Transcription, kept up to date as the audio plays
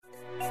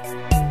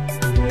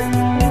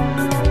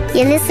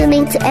You're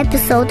listening to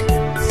episode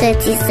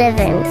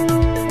 37.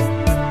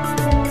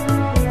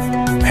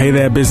 Hey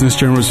there, Business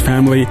Generals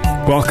family.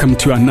 Welcome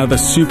to another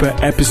super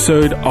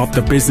episode of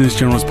the Business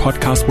Generals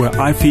podcast, where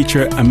I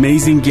feature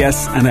amazing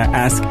guests and I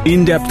ask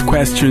in-depth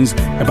questions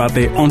about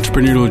their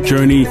entrepreneurial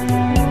journey.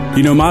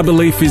 You know, my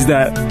belief is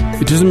that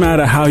it doesn't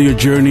matter how your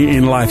journey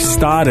in life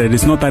started.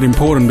 It's not that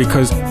important,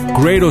 because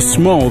great or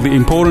small, the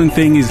important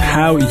thing is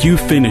how you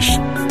finish.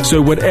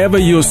 So whatever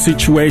your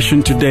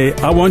situation today,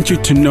 I want you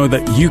to know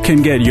that you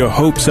can get your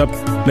hopes up,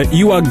 that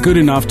you are good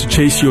enough to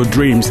chase your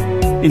dreams.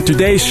 In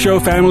today's show,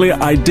 family,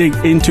 I dig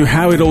into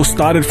how it all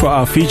started for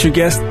our featured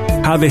guest,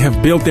 how they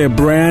have built their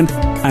brand,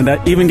 and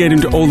I even get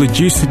into all the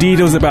juicy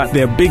details about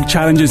their big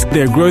challenges,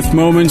 their growth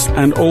moments,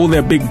 and all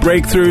their big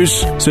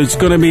breakthroughs. So it's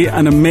going to be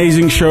an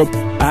amazing show.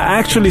 I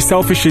actually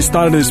selfishly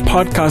started this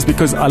podcast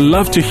because I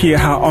love to hear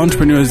how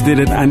entrepreneurs did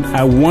it, and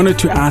I wanted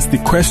to ask the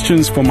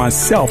questions for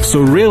myself.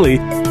 So really,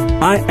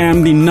 I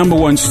am the number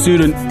one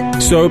student.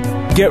 So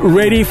get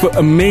ready for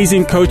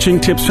amazing coaching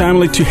tips,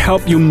 family, to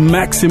help you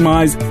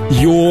maximize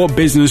your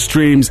business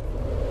dreams.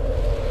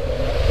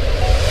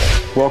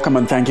 Welcome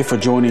and thank you for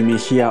joining me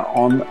here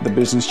on the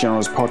Business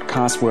Generals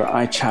podcast, where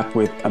I chat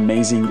with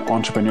amazing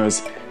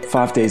entrepreneurs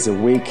 5 days a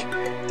week.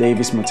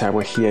 Davis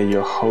Mutawa here,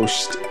 your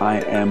host.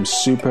 I am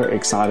super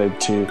excited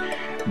to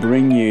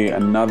bring you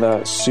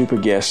another super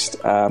guest.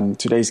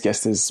 Today's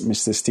guest is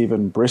Mr.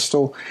 Stephen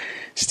Bristol.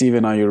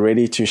 Stephen, are you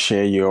ready to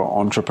share your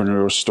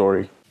entrepreneurial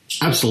story?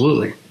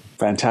 Absolutely.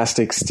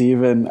 Fantastic.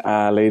 Stephen,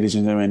 ladies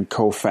and gentlemen,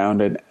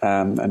 co-founded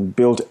and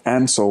built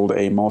and sold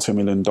a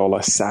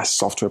multi-million-dollar SaaS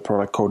software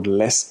product called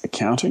Less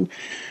Accounting,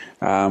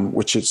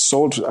 which it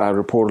sold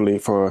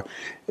reportedly for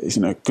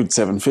good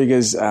seven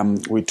figures.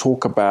 We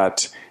talk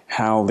about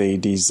how they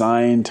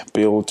designed,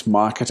 built,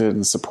 marketed,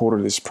 and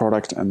supported this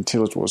product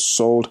until it was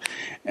sold,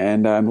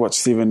 and what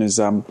Stephen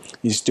is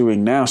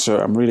doing now. So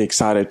I'm really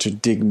excited to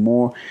dig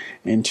more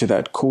into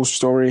that cool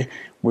story.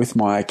 With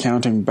my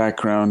accounting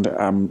background,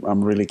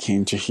 I'm really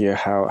keen to hear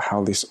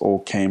how this all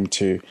came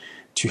to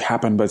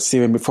happen. But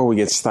Stephen, before we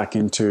get stuck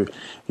into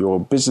your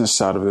business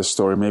side of the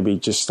story, maybe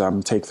just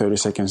take 30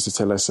 seconds to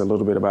tell us a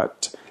little bit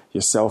about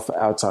yourself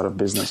outside of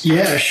business.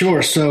 Yeah,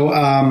 sure. So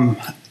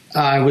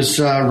I was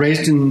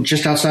raised in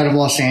just outside of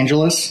Los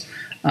Angeles.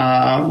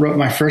 Wrote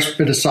my first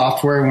bit of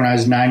software when I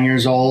was 9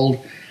 years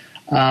old.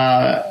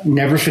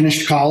 Never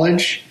finished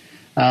college.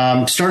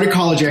 Started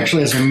college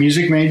actually as a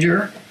music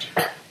major.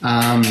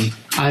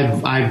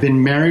 I've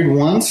been married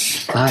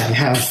once. I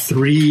have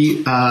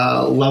three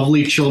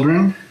lovely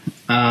children.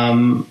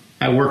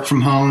 I work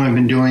from home. I've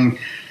been doing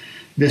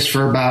this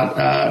for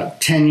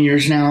about 10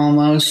 years now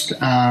almost.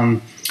 But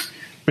I've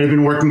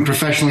been working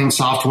professionally in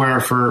software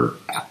for,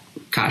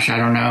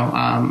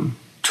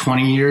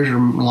 20 years or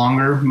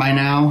longer by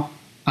now.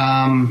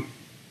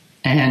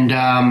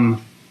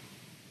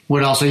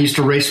 What else? I used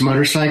to race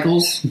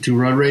motorcycles, do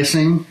road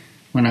racing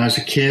when I was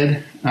a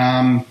kid.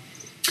 I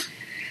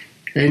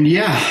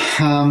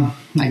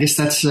guess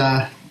that's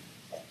a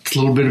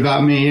little bit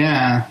about me.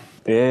 Yeah.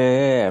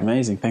 Yeah,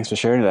 amazing. Thanks for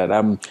sharing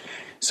that.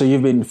 So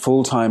you've been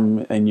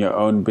full-time in your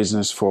own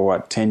business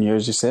for 10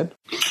 years, you said?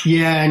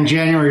 Yeah, in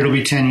January it'll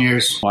be 10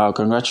 years. Wow,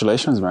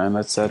 congratulations, man.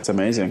 That's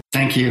amazing.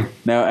 Thank you.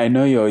 Now, I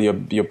know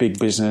your big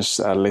business,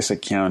 Less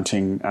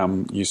Accounting,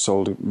 you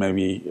sold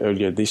maybe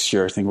earlier this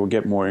year. I think we'll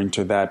get more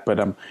into that. But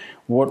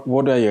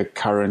what are your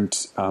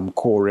current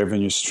core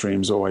revenue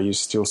streams, or are you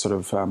still sort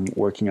of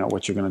working out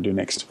what you're going to do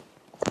next?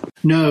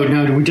 No,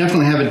 we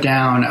definitely have it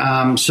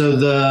down. So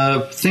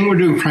the thing we're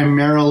doing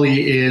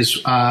primarily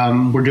is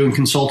we're doing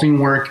consulting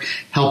work,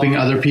 helping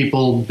other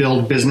people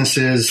build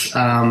businesses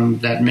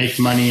that make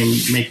money and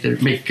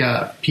make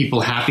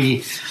people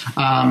happy.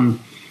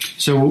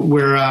 So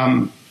we're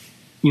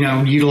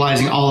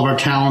utilizing all of our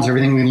talents,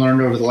 everything we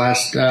learned over the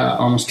last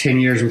almost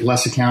 10 years with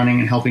Less Accounting,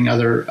 and helping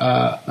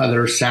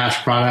other SaaS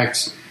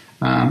products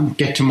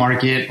get to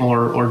market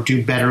or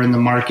do better in the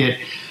market.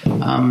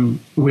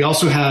 We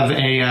also have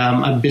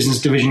a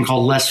business division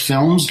called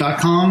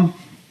lessfilms.com,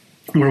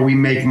 where we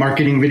make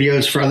marketing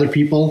videos for other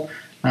people.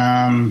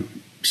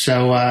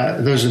 So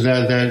those are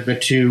the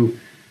two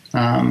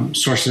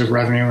sources of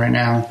revenue right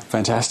now.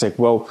 Fantastic.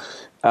 Well,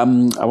 I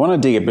want to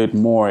dig a bit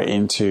more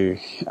into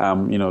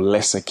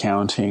Less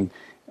Accounting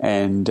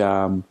and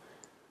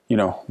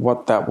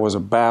what that was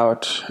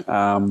about,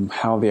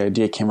 how the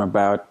idea came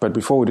about. But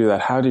before we do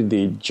that, how did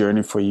the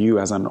journey for you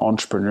as an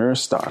entrepreneur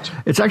start?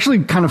 It's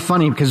actually kind of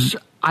funny because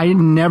I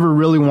never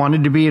really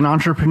wanted to be an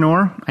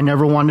entrepreneur. I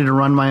never wanted to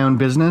run my own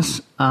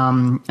business.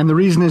 And the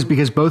reason is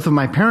because both of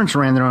my parents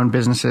ran their own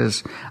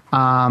businesses.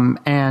 And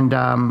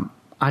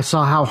I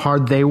saw how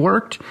hard they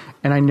worked,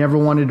 and I never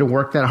wanted to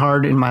work that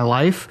hard in my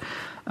life.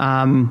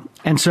 And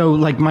so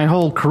like my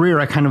whole career,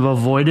 I kind of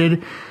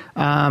avoided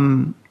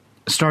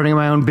starting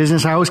my own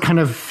business. I always kind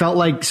of felt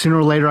like sooner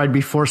or later I'd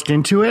be forced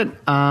into it.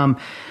 And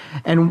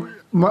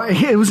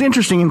it was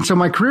interesting. And so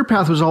my career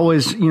path was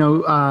always,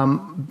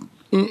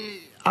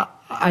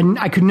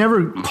 I could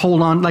never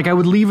hold on. Like I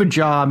would leave a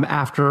job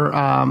after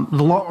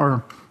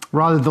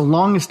the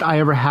longest I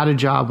ever had a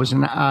job was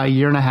a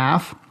year and a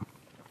half.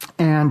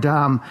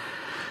 And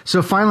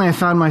so finally I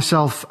found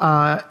myself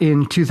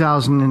in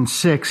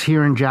 2006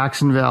 here in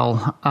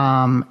Jacksonville,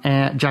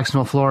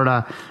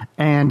 Florida,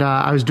 and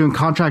I was doing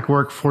contract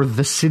work for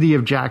the city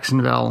of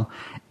Jacksonville,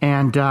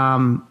 and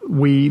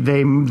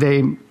they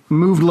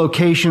moved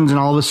locations, and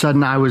all of a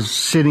sudden I was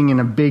sitting in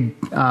a big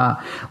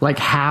like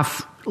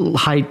half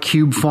height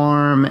cube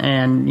farm,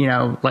 and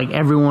like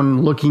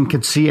everyone looking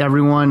could see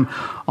everyone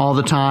all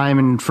the time,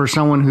 and for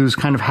someone who's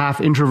kind of half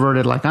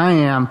introverted like I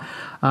am,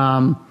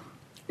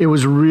 it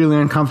was really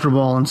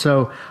uncomfortable. And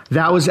so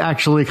that was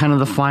actually kind of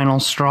the final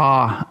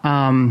straw.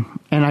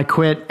 And I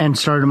quit and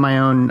started my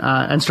own,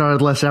 and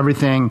started Less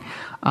Everything.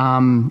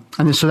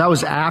 So that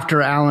was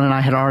after Alan and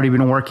I had already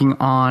been working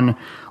on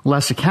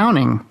Less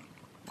Accounting.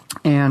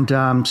 And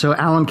so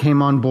Alan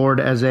came on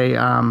board as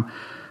a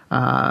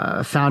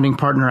founding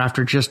partner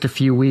after just a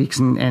few weeks,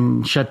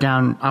 and shut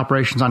down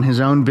operations on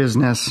his own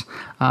business.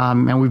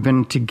 And we've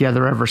been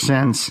together ever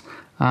since.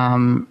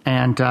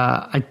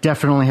 I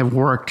definitely have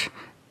worked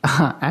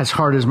as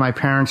hard as my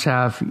parents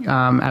have,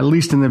 at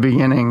least in the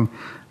beginning.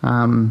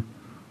 But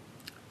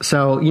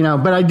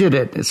I did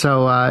it.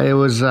 So it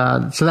was,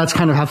 so that's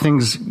kind of how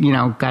things,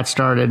 got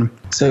started.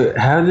 So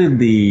how did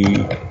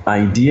the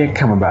idea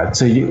come about?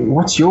 So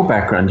what's your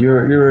background?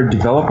 You're a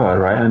developer,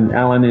 right? And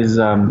Alan is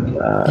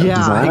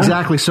designer?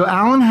 Exactly. So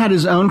Alan had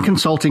his own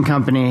consulting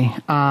company.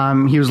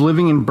 He was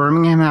living in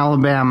Birmingham,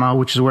 Alabama,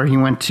 which is where he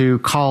went to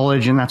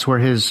college, and that's where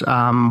his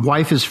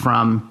wife is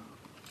from.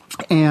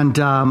 And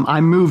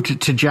I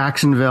moved to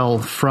Jacksonville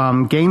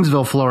from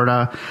Gainesville,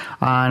 Florida,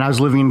 and I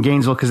was living in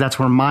Gainesville because that's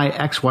where my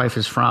ex-wife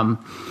is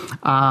from.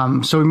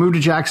 So we moved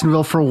to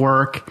Jacksonville for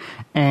work,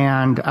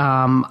 and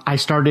I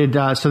started,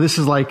 so this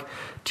is like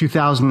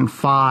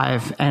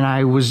 2005, and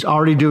I was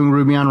already doing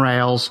Ruby on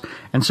Rails,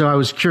 and so I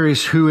was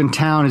curious who in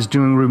town is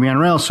doing Ruby on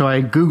Rails, so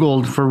I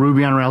Googled for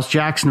Ruby on Rails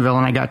Jacksonville,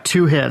 and I got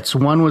 2 hits.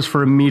 One was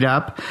for a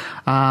meetup,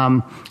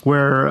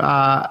 where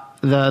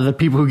the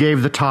people who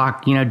gave the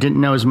talk,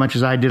 didn't know as much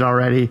as I did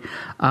already.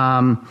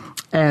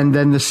 And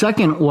then the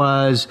second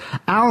was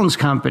Alan's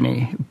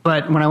company.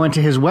 But when I went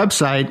to his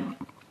website,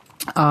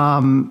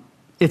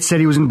 it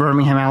said he was in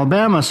Birmingham,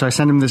 Alabama. So I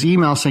sent him this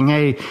email saying,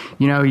 hey,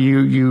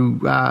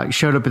 you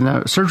showed up in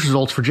the search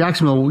results for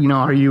Jacksonville.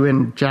 Are you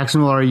in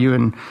Jacksonville or are you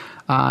in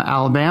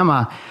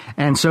Alabama?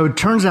 And so it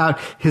turns out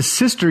his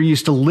sister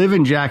used to live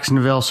in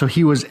Jacksonville, so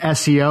he was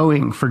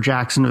SEOing for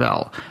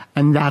Jacksonville.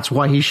 And that's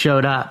why he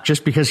showed up,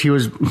 just because he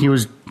was,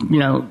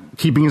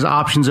 keeping his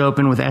options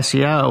open with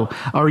SEO,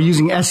 or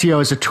using SEO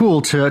as a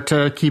tool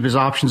to keep his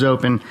options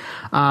open.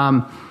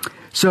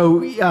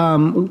 So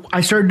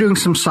I started doing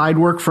some side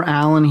work for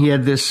Alan. He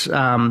had this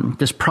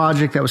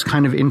project that was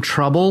kind of in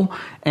trouble,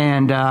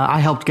 and I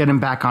helped get him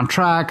back on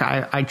track.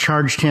 I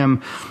charged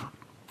him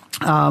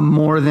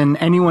more than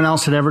anyone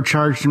else had ever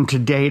charged him to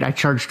date. I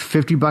charged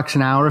 $50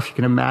 an hour, if you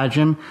can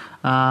imagine.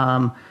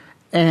 I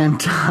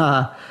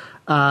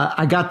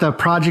got the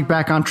project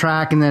back on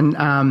track. And then,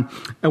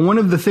 and one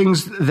of the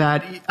things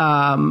that,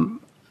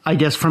 I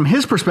guess from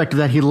his perspective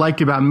that he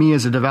liked about me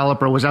as a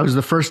developer was I was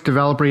the first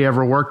developer he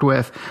ever worked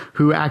with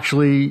who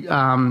actually,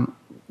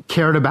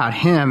 cared about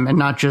him and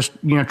not just,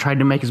 tried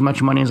to make as much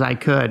money as I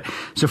could.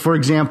 So for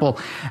example,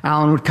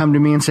 Alan would come to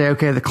me and say,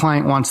 okay, the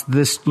client wants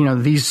this,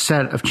 these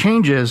set of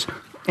changes.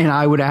 And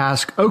I would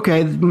ask,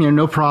 okay,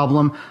 no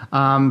problem.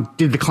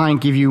 Did the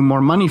client give you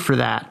more money for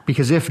that?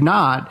 Because if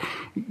not,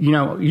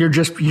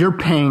 you're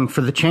paying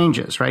for the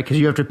changes, right? Because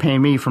you have to pay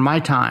me for my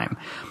time.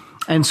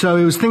 And so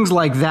it was things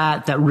like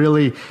that that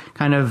really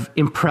kind of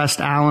impressed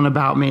Alan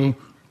about me.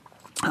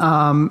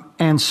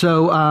 And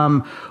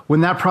so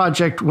when that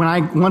project,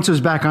 once it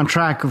was back on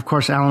track, of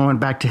course, Alan went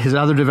back to his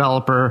other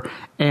developer,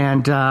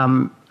 and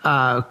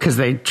because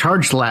they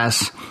charged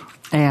less.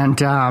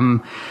 And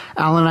Alan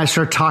and I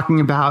started talking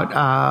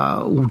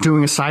about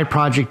doing a side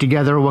project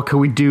together. What could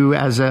we do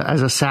as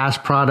a SaaS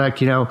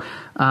product,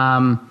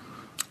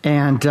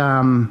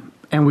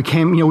 and we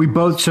came, we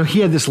both, so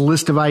he had this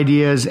list of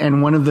ideas,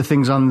 and one of the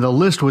things on the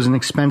list was an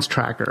expense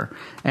tracker.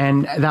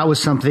 And that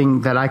was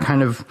something that I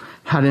kind of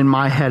had in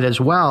my head as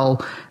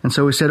well. And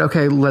so we said,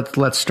 okay,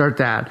 let's start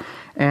that.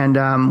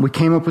 And we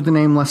came up with the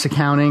name Less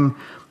Accounting.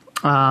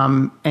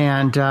 And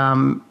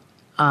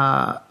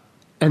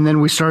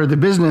then we started the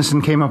business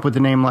and came up with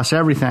the name Less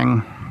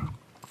Everything.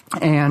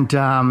 And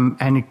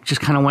it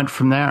just kind of went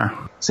from there.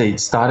 So it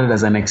started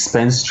as an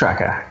expense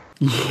tracker.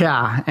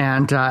 Yeah.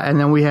 And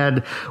then we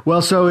had,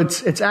 so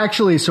it's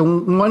actually, so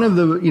one of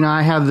the,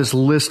 I have this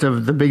list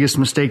of the biggest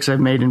mistakes I've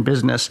made in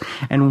business.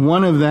 And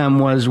one of them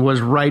was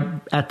right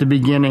at the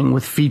beginning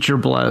with feature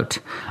bloat.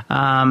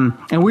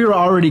 And we were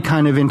already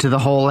kind of into the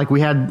whole, like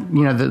we had,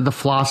 the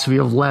philosophy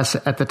of less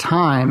at the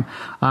time.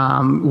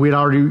 We'd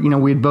already,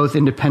 we'd both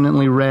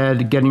independently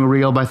read Getting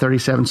Real by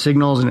 37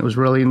 Signals, and it was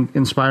really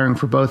inspiring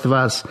for both of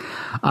us.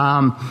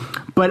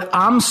 But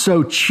I'm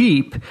so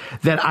cheap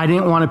that I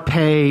didn't want to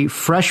pay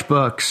FreshBooks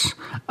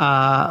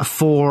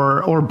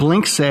or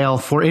Blink Sale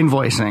for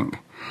invoicing.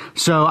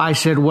 So I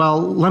said, well,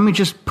 let me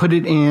just put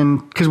it in,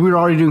 because we were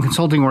already doing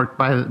consulting work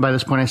by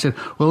this point. I said,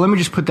 well, let me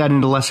just put that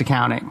into Less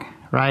Accounting,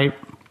 right?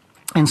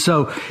 And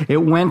so it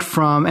went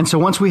from, and so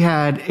once we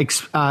had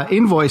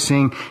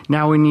invoicing,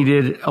 now we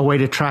needed a way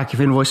to track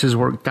if invoices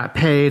got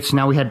paid. So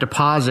now we had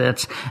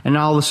deposits, and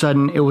all of a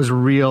sudden it was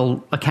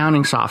real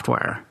accounting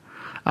software,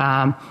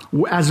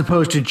 as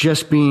opposed to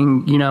just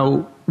being,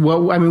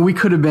 we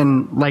could have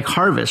been like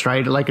Harvest,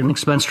 right? Like an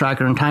expense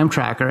tracker and time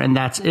tracker, and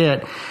that's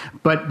it.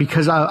 But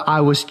because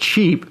I was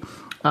cheap,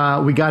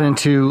 we got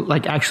into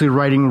like actually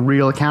writing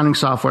real accounting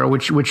software,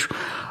 which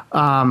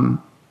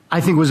I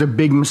think was a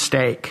big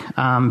mistake,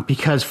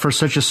 because for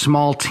such a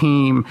small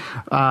team,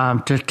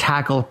 to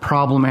tackle a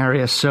problem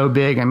area so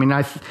big, I mean,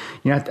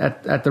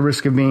 at the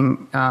risk of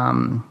being,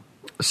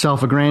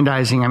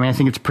 self-aggrandizing, I mean, I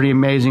think it's pretty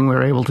amazing we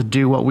were able to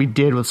do what we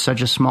did with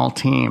such a small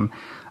team.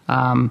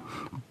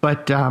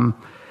 But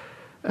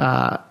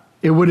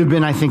it would have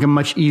been, I think, a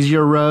much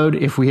easier road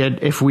if we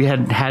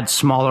had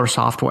smaller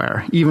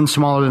software, even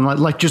smaller than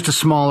like just a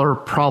smaller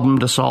problem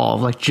to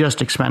solve, like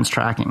just expense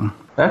tracking.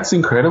 That's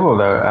incredible,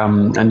 though,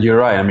 and you're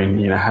right. I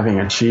mean, having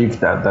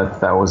achieved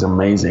that was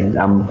amazing.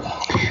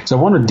 So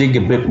I want to dig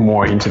a bit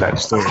more into that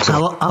story.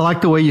 So, I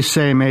like the way you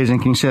say amazing.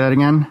 Can you say that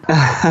again?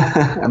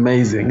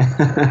 Amazing.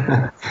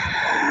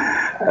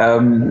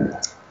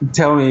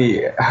 Tell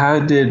me, how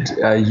did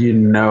you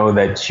know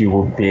that you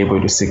will be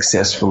able to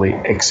successfully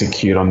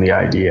execute on the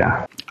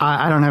idea?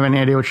 I don't have any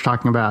idea what you're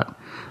talking about.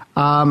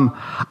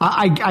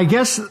 I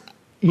guess,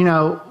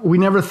 we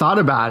never thought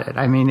about it.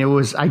 I mean,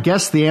 I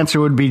guess the answer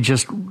would be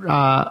just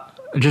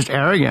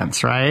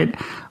arrogance, right?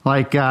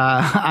 Like,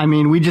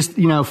 we just,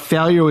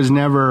 failure was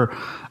never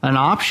an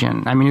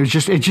option. I mean, it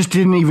just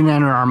didn't even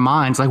enter our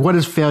minds. Like, what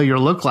does failure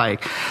look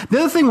like? The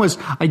other thing was,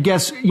 I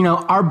guess,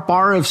 our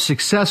bar of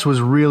success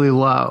was really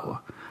low.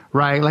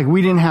 Right? Like,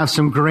 we didn't have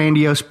some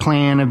grandiose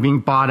plan of being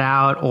bought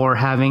out or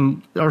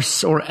having, or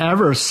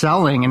ever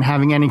selling and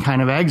having any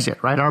kind of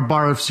exit, right? Our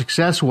bar of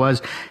success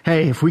was,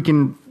 hey, if we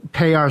can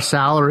pay our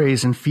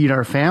salaries and feed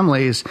our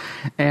families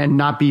and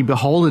not be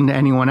beholden to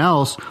anyone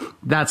else,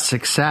 that's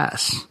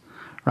success,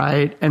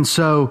 right? And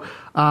so,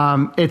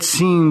 it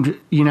seemed,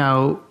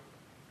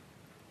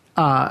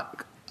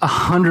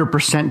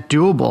 100%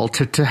 doable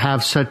to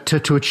have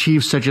to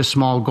achieve such a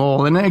small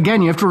goal. And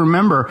again, you have to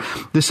remember,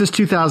 this is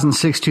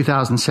 2006,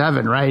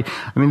 2007, right?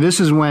 I mean,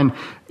 this is when,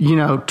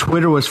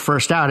 Twitter was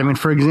first out. I mean,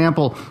 for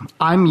example,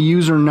 I'm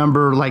user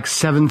number like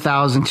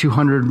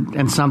 7,200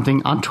 and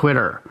something on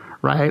Twitter,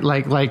 right?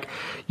 Like,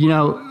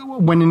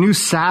 when a new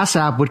SaaS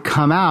app would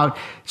come out,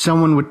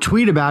 someone would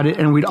tweet about it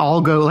and we'd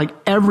all go, like,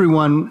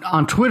 everyone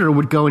on Twitter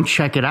would go and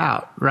check it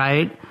out,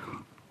 right?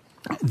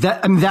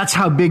 That's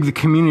how big the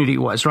community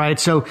was, right?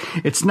 So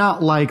it's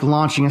not like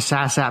launching a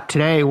SaaS app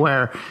today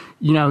where,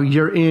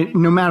 you're in,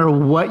 no matter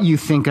what you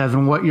think of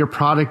and what your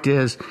product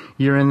is,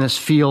 you're in this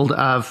field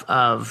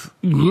of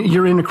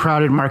you're in a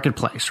crowded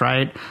marketplace,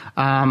 right?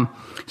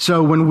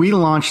 So when we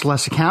launched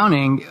Less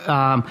Accounting,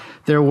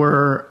 there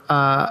was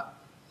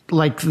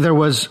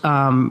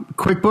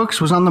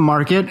QuickBooks was on the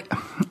market,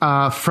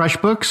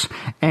 FreshBooks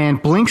and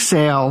Blink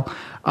Sale,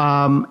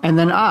 and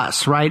then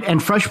us, right? And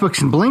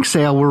FreshBooks and Blink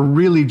Sale were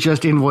really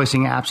just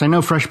invoicing apps. I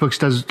know FreshBooks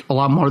does a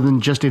lot more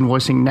than just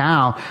invoicing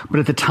now, but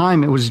at the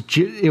time it was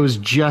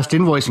just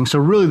invoicing. So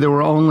really there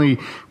were only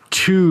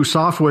two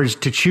softwares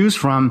to choose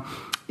from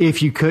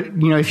if you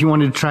could, if you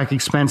wanted to track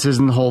expenses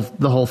and the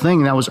whole thing.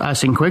 And that was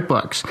us in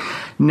QuickBooks.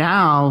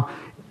 Now,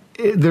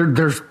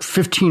 there's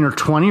 15 or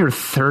 20 or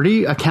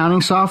 30 accounting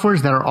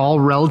softwares that are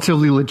all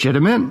relatively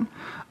legitimate.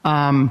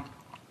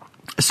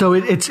 So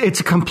it's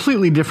a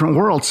completely different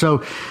world.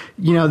 So,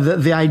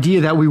 the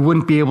idea that we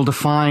wouldn't be able to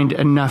find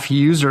enough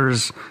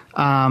users,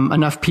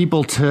 enough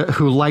people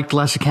who liked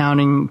Less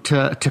Accounting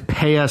to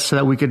pay us so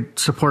that we could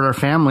support our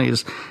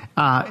families,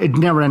 it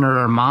never entered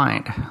our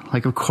mind.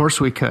 Like, of course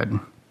we could.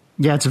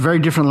 Yeah, it's a very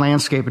different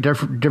landscape,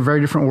 a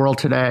very different world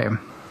today.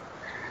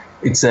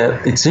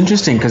 It's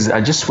interesting because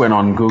I just went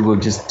on Google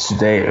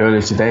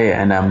earlier today,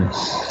 and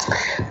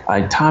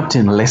I typed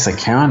in Less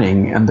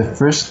Accounting, and the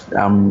first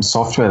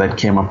software that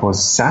came up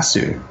was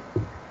Sasu.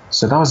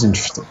 So that was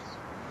interesting.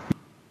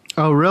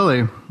 Oh,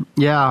 really?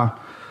 Yeah.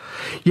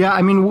 Yeah,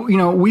 I mean,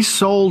 we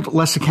sold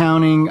Less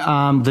Accounting.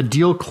 The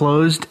deal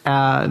closed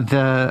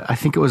I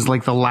think it was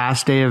like the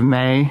last day of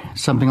May,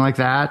 something like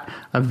that,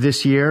 of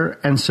this year.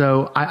 And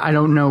so I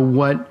don't know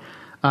what,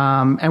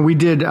 and we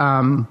did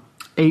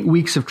 8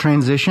 weeks of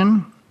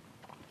transition.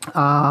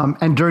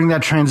 And during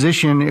that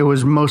transition, it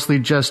was mostly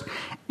just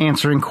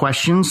answering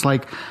questions.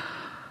 Like,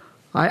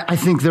 I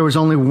think there was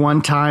only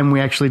one time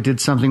we actually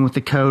did something with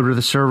the code or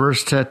the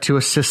servers to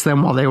assist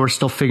them while they were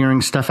still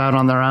figuring stuff out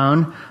on their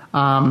own.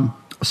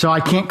 So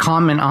I can't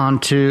comment on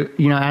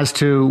as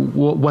to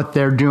what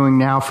they're doing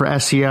now for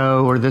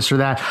SEO or this or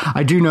that.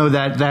 I do know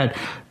that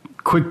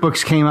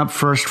QuickBooks came up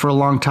first for a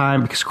long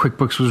time because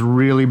QuickBooks was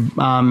really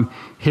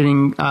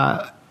hitting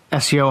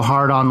SEO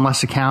hard on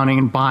Less Accounting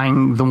and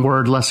buying the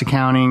word Less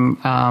Accounting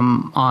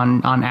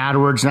on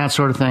AdWords and that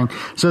sort of thing.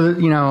 So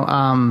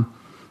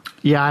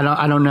yeah,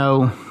 I don't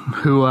know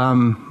who,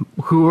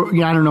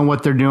 yeah, I don't know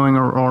what they're doing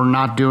or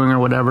not doing or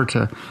whatever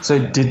to. So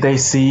did they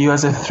see you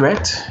as a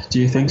threat, do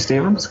you think,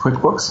 Stevens,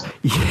 QuickBooks?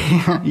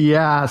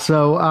 Yeah.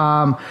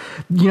 So,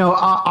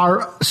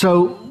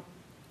 so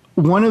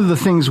one of the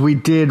things we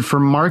did for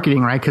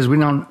marketing, right? Cause we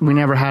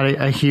never had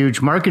a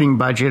huge marketing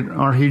budget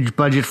or huge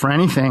budget for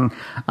anything.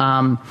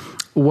 And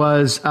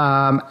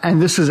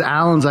this is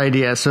Alan's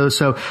idea.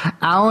 So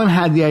Alan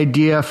had the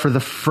idea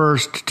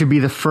to be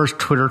the first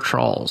Twitter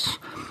trolls.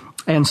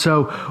 And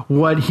so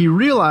what he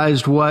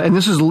realized was, and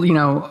this is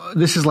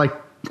like,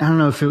 I don't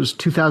know if it was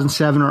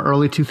 2007 or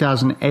early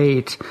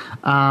 2008.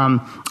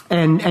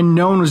 And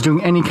no one was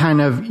doing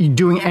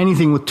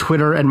anything with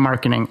Twitter and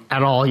marketing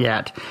at all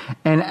yet.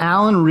 And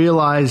Alan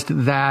realized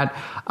that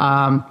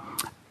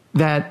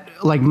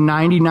like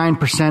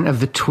 99% of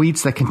the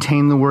tweets that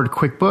contain the word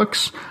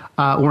QuickBooks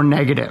were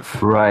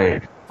negative.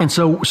 Right. And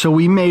so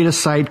we made a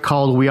site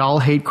called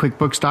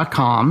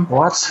weallhatequickbooks.com.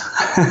 What?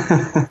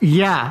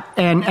 Yeah.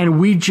 And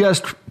we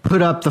just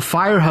put up the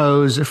fire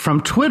hose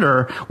from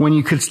Twitter when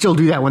you could still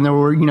do that, when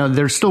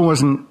there still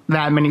wasn't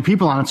that many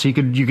people on it. So you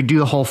could do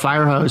the whole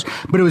fire hose,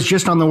 but it was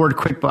just on the word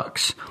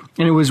QuickBooks.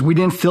 And we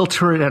didn't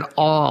filter it at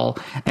all.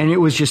 And it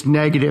was just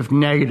negative,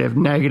 negative,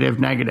 negative,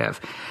 negative.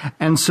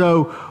 And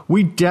so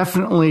we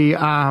definitely,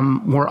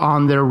 were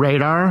on their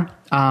radar.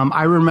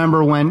 I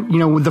remember when,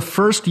 with the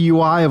first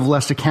UI of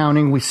Less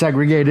Accounting, we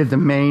segregated the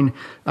main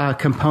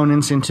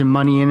components into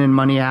money in and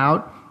money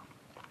out.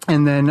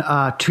 And then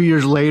 2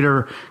 years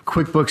later,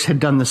 QuickBooks had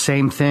done the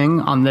same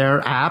thing on their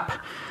app.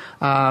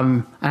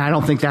 And I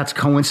don't think that's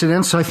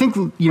coincidence. So I think,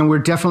 we're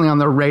definitely on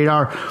their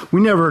radar.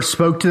 We never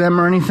spoke to them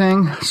or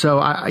anything. So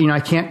I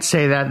can't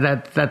say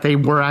that they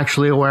were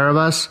actually aware of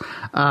us.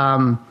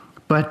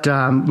 But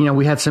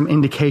we had some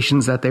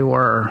indications that they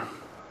were.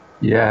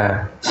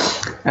 Yeah.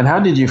 And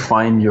how did you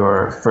find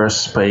your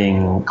first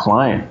paying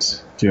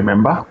client? Do you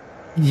remember?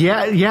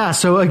 Yeah.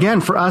 So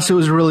again, for us, it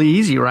was really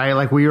easy, right?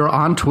 Like we were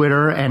on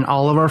Twitter and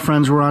all of our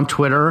friends were on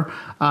Twitter.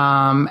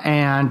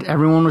 And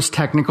everyone was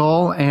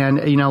technical and,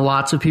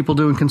 lots of people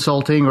doing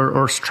consulting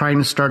or trying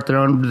to start their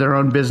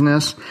own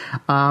business.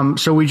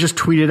 So we just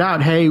tweeted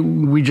out, hey,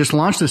 we just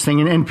launched this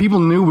thing, and people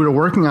knew we were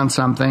working on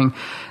something.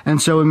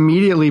 And so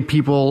immediately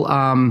people,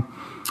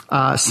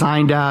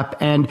 signed up,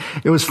 and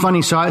it was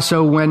funny.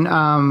 So when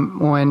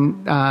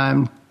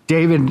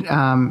David,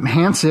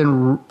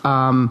 Hansen,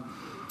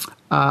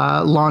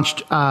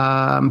 launched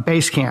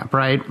Basecamp,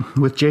 right,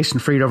 with Jason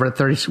Fried over at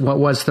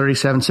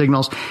 37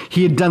 Signals.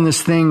 He had done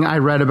this thing I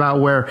read about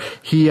where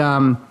he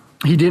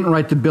didn't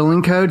write the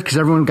billing code because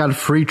everyone got a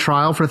free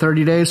trial for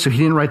 30 days. So he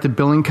didn't write the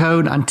billing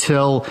code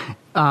until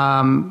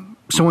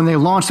so when they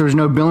launched, there was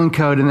no billing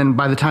code, and then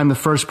by the time the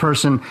first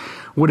person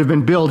would have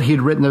been billed,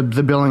 he'd written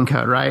the billing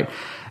code, right?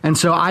 And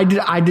so I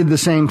did the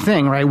same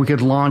thing, right? We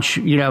could launch,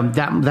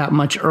 that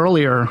much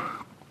earlier.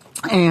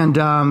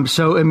 And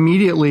so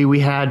immediately we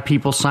had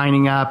people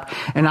signing up,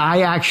 and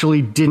I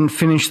actually didn't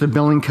finish the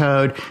billing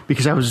code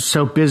because I was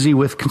so busy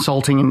with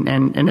consulting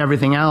and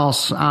everything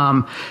else.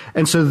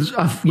 And so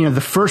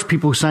the first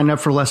people who signed up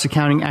for Less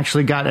Accounting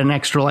actually got an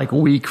extra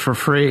week for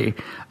free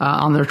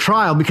on their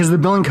trial because the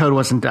billing code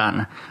wasn't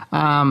done.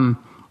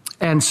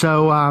 And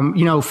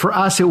so for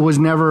us it was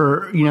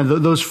never,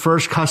 those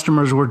first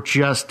customers were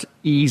just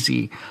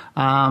easy.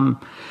 And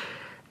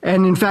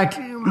in fact,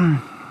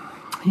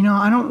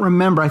 I don't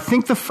remember. I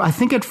think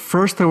at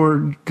first there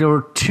were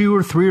 2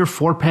 or 3 or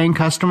 4 paying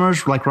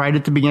customers, right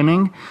at the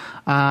beginning.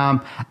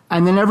 And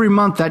then every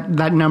month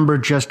that number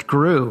just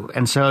grew.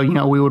 And so,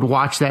 we would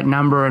watch that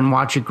number and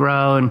watch it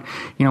grow and,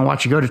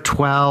 watch it go to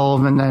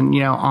 12 and then,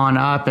 on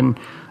up. And,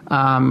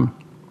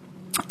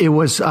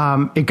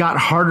 it got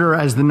harder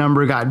as the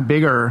number got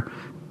bigger.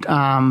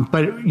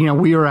 But,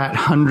 we were at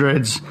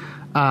hundreds.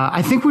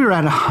 I think we were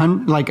at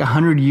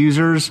 100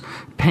 users,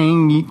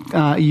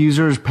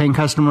 paying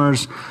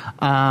customers,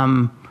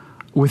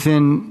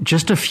 within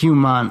just a few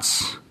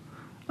months.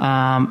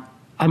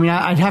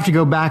 I'd have to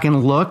go back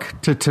and look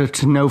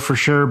to know for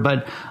sure,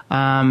 but,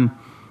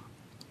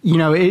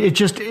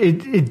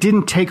 it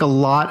didn't take a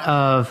lot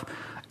of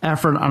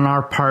effort on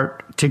our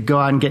part to go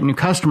out and get new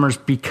customers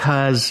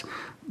because,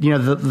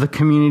 the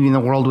community in the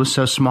world was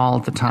so small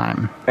at the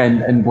time.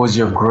 And was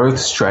your growth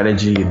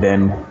strategy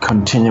then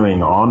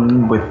continuing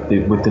on with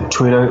the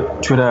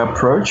Twitter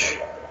approach?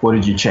 What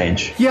did you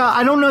change? Yeah,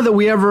 I don't know that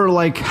we ever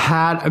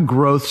had a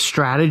growth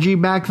strategy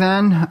back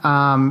then.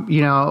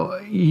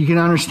 You can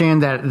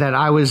understand that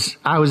I was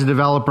a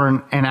developer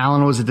and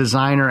Alan was a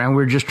designer, and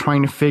we were just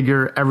trying to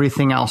figure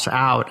everything else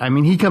out. I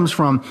mean, he comes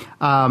from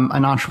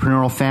an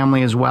entrepreneurial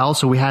family as well,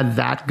 so we had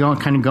that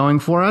going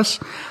for us.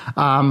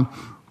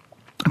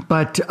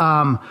 But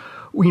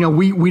we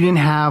didn't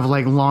have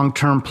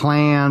long-term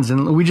plans,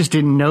 and we just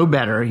didn't know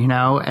better,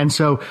 and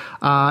so,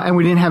 and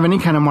we didn't have any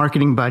kind of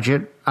marketing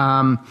budget.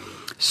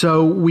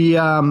 So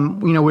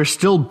we're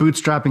still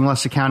bootstrapping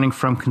Less Accounting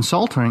from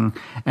consulting.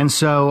 And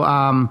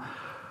so,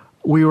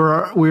 we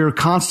were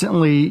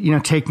constantly,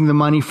 taking the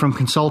money from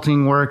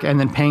consulting work and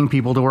then paying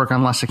people to work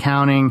on less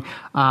accounting.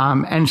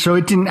 And so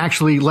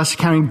less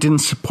accounting didn't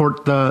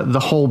support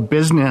the whole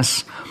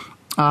business,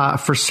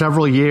 for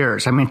several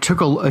years. I mean,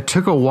 it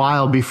took a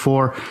while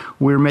before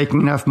we were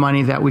making enough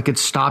money that we could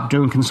stop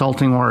doing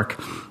consulting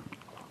work.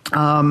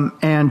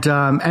 And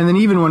then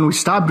even when we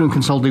stopped doing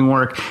consulting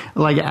work,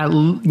 like,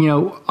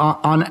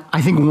 on,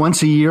 I think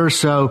once a year or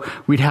so,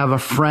 we'd have a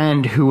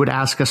friend who would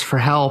ask us for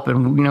help,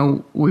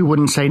 and, we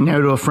wouldn't say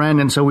no to a friend.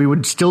 And so we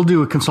would still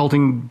do a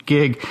consulting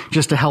gig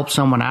just to help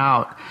someone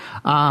out.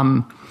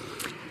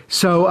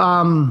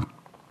 So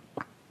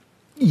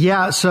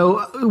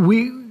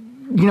we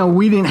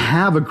didn't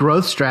have a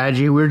growth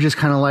strategy. We were just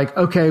kind of like,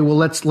 okay, well,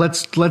 let's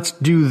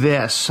do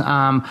this.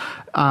 So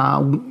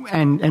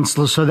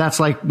that's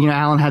like,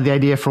 Alan had the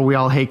idea for We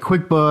All Hate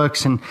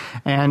QuickBooks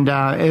and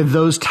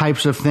those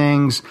types of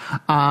things.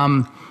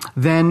 One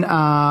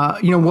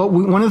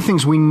of the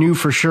things we knew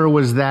for sure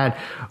was that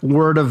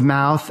word of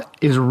mouth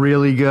is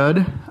really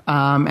good.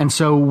 And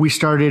so we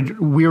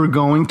were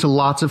going to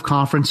lots of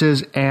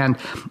conferences and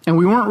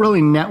we weren't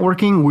really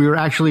networking. We were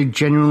actually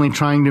genuinely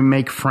trying to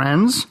make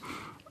friends.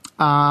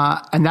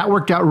 And that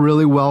worked out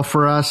really well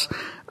for us,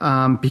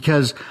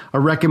 because a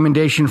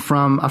recommendation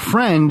from a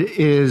friend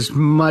is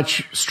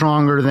much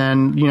stronger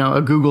than,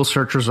 a Google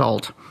search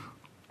result.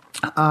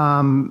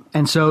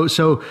 And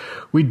so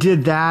we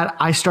did that.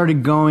 I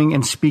started going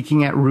and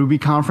speaking at Ruby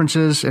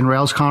conferences and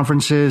Rails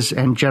conferences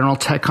and general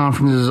tech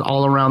conferences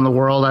all around the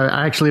world.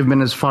 I actually have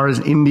been as far as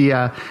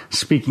India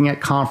speaking at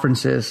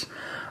conferences.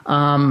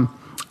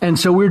 And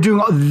so we were doing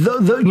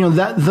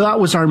that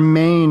was our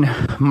main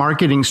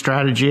marketing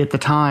strategy at the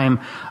time.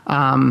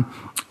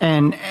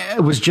 And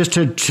it was just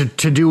to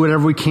do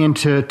whatever we can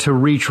to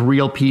reach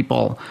real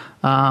people,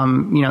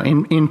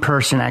 in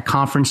person at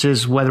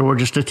conferences, whether we're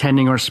just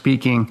attending or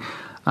speaking.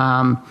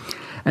 And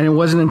it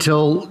wasn't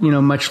until,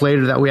 much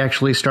later that we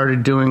actually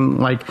started doing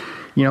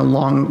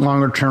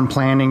longer term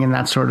planning and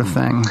that sort of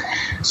thing.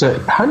 So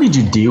how did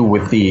you deal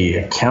with the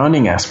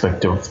accounting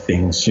aspect of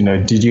things?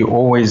 Did you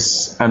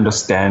always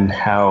understand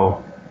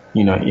how,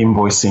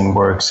 invoicing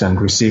works and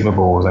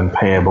receivables and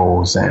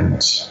payables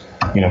and,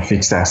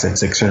 fixed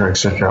assets, et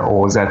cetera,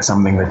 or was that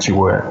something that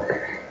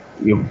you're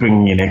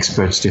bringing in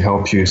experts to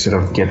help you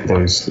sort of get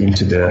those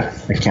into the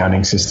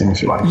accounting system,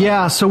 if you like?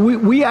 Yeah. So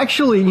we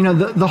actually,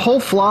 the whole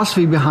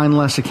philosophy behind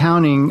Less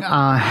Accounting,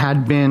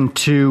 had been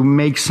to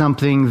make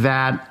something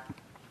that,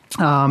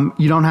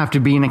 you don't have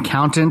to be an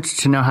accountant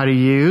to know how to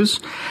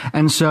use.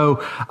 And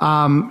so,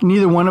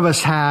 neither one of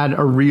us had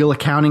a real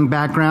accounting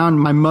background.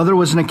 My mother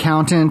was an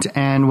accountant,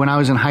 and when I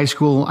was in high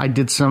school, I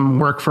did some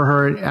work for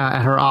her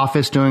at her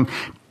office doing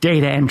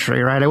data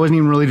entry, right? I wasn't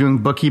even really doing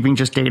bookkeeping,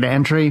 just data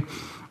entry.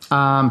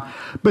 But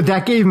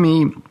that gave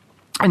me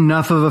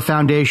enough of a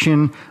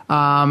foundation,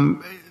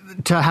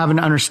 to have an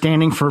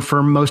understanding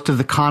for most of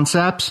the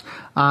concepts.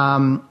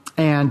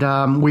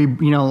 And we,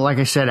 like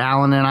I said,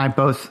 Alan and I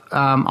both,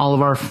 all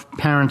of our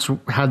parents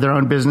had their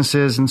own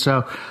businesses. And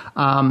so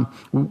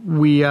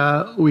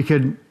we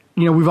could,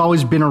 we've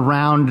always been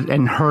around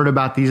and heard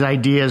about these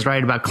ideas,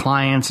 right, about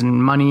clients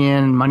and money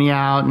in, money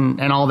out,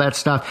 and all that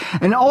stuff.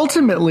 And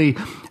ultimately,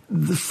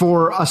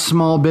 for a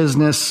small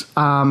business,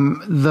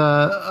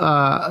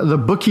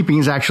 the bookkeeping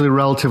is actually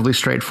relatively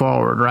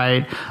straightforward,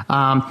 right?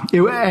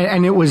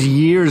 It was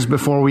years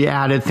before we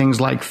added things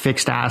like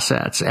fixed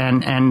assets,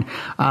 and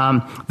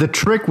the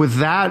trick with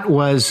that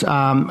was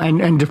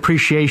and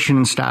depreciation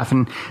and stuff,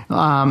 and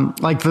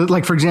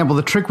for example,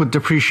 the trick with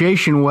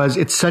depreciation was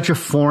it's such a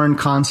foreign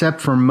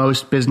concept for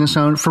most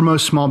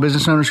small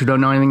business owners who don't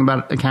know anything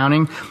about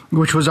accounting,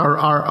 which was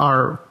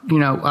our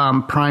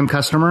prime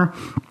customer.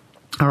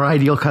 Our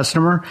ideal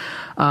customer.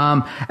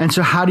 And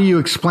so how do you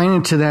explain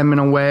it to them in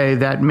a way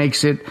that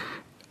makes it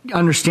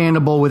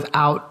understandable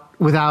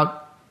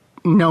without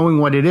knowing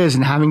what it is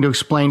and having to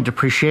explain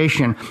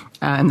depreciation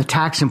and the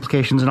tax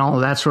implications and all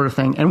of that sort of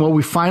thing? And what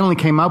we finally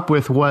came up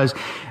with was,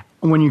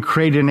 when you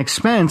create an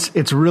expense,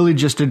 it's really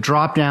just a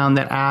drop down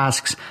that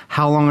asks,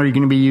 how long are you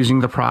going to be using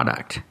the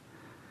product?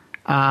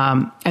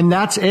 And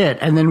that's it.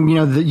 And then,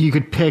 you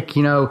could pick,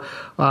 I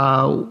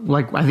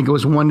think it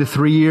was 1 to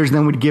 3 years. And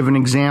then we'd give an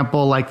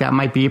example, like that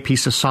might be a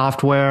piece of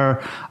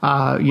software.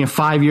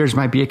 5 years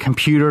might be a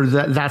computer,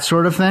 that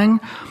sort of thing.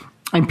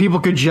 And people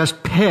could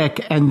just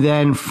pick. And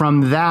then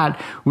from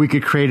that, we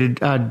could create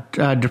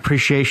a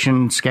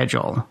depreciation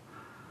schedule.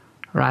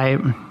 Right.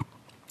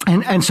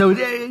 And so,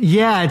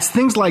 yeah, it's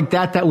things like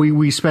that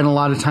we spend a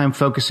lot of time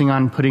focusing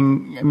on,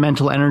 putting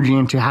mental energy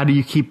into. How do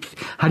you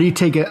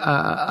take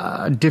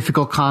a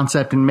difficult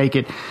concept and make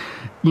it,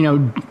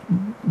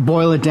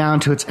 boil it down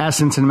to its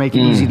essence and make it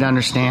easy to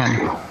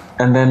understand?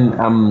 And then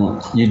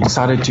you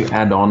decided to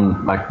add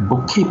on like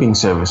bookkeeping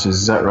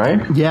services, is that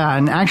right? Yeah,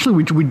 and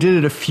actually we did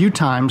it a few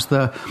times.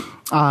 The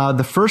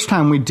first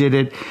time we did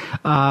it,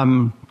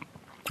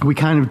 we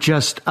kind of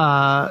just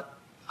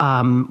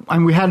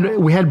and we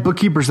had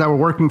bookkeepers that were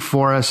working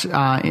for us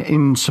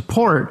in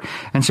support,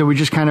 and so we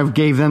just kind of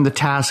gave them the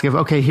task of,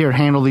 okay, here,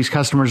 handle these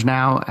customers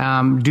now,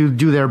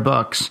 do their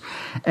books,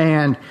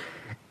 and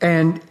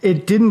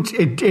it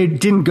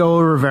didn't go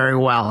over very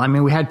well. I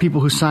mean, we had people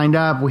who signed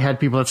up, we had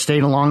people that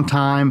stayed a long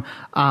time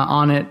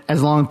on it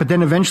but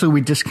then eventually we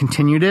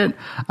discontinued it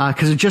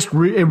because it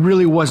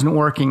really wasn't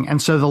working.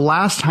 And so the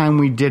last time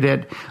we did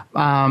it,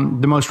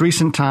 the most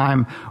recent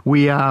time,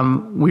 we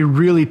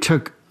really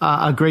took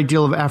a great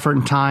deal of effort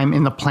and time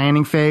in the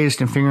planning phase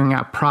and figuring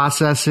out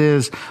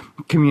processes,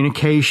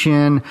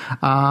 communication.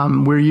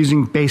 We're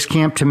using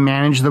Basecamp to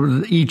manage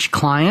each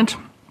client.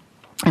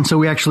 And so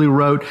we actually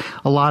wrote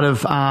a lot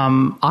of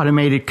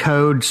automated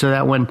code so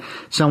that when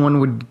someone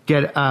would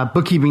get a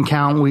bookkeeping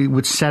account, we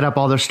would set up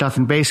all their stuff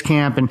in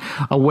Basecamp, and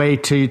a way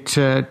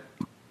to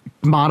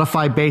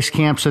modify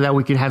Basecamp so that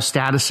we could have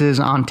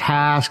statuses on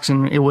tasks,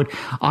 and it would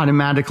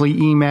automatically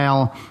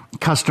email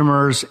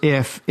customers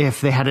if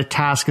they had a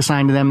task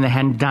assigned to them and they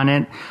hadn't done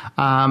it.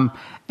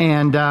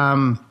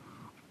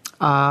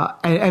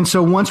 And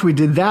so once we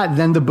did that,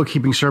 then the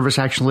bookkeeping service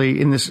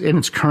actually in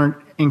its current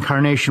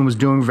incarnation was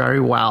doing very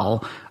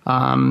well.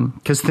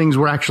 Cause things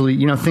were actually,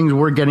 things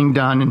were getting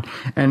done,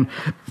 and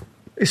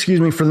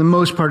for the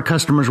most part,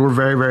 customers were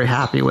very, very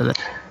happy with it.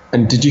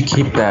 And did you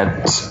keep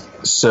that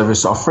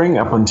service offering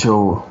up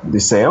until the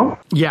sale?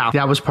 Yeah,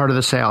 that was part of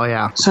the sale.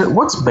 Yeah. So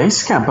what's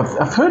Basecamp?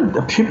 I've heard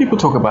a few people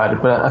talk about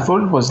it, but I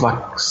thought it was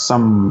like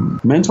some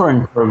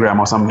mentoring program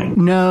or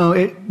something. No,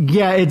 it's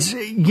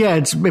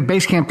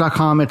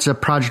Basecamp.com. It's a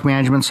project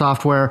management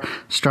software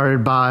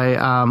started by,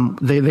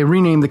 they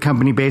renamed the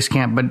company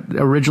Basecamp, but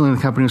originally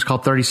the company was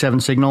called 37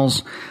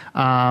 Signals.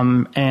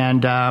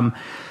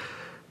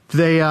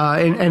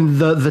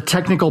 The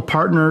technical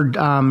partner,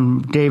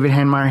 David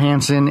Hanmeyer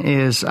Hansen,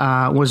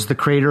 was the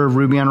creator of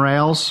Ruby on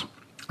Rails,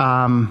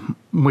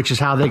 which is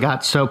how they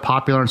got so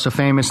popular and so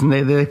famous. And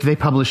they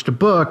published a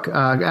book,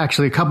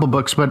 actually a couple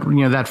books, but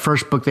that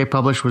first book they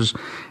published was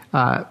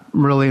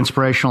really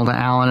inspirational to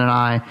Alan and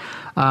I.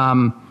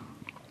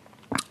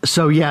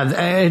 So yeah,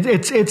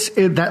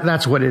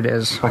 that's what it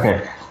is.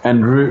 Okay.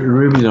 And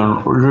Ruby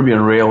on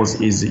Rails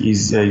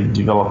is a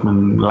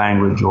development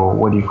language, or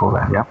what do you call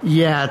that? Yeah.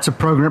 Yeah, it's a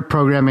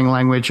programming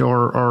language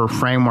or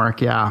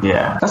framework. Yeah.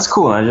 Yeah, that's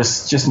cool.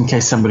 Just in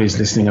case somebody's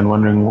listening and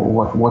wondering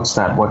what's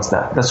that?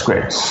 That's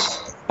great.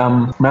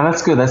 Now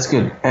that's good. That's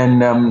good.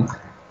 And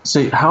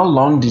so, how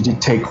long did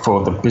it take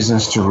for the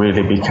business to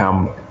really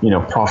become,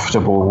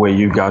 profitable, where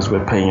you guys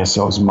were paying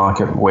yourselves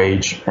market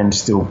wage and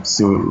still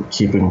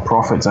keeping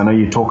profits? I know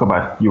you talk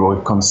about your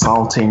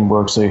consulting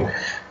work, so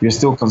you're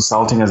still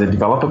consulting as a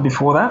developer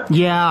before that?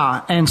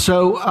 Yeah, and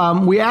so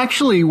we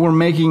actually were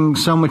making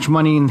so much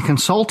money in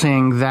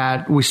consulting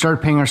that we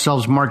started paying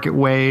ourselves market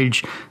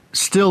wage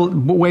still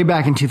way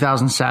back in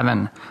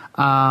 2007,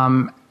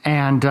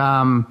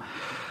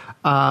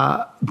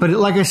 but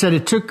like I said,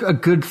 it took a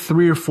good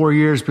 3 or 4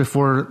 years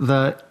before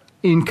the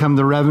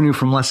revenue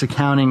from less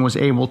accounting was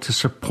able to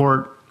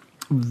support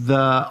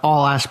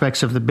all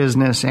aspects of the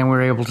business, and we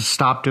were able to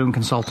stop doing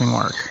consulting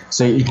work.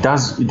 So it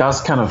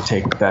does kind of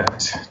take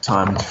that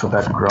time for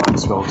that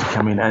groundswell to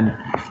come in. And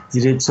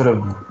did it sort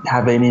of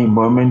have any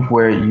moment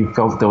where you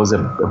felt there was a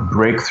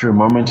breakthrough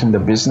moment in the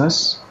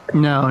business?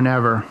 No,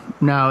 never.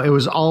 No, it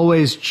was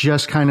always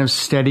just kind of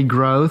steady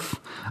growth.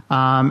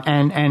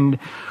 And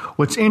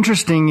what's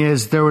interesting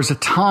is there was a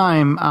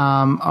time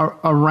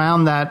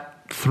around that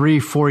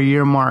 3-4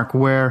 year mark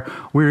where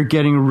we were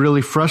getting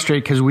really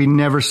frustrated because we'd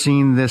never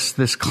seen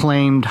this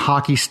claimed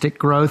hockey stick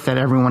growth that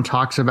everyone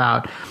talks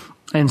about.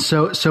 And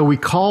so we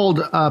called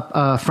up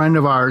a friend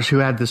of ours who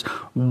had this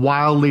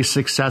wildly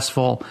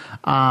successful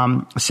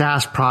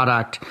SaaS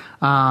product,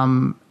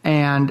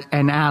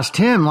 and asked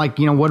him,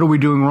 what are we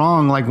doing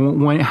wrong? What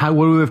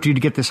do we have to do to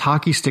get this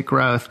hockey stick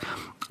growth?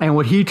 And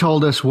what he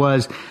told us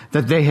was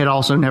that they had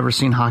also never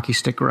seen hockey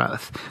stick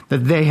growth,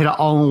 that they had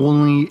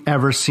only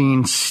ever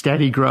seen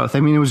steady growth. I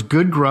mean, it was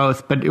good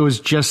growth, but it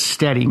was just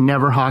steady,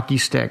 never hockey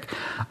stick.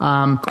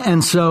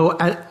 And so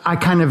I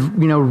kind of,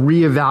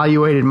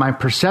 reevaluated my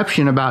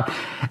perception about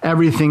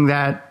everything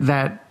that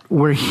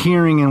we're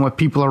hearing and what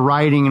people are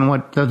writing and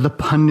what the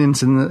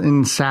pundits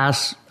in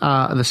SaaS,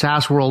 the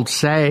SaaS world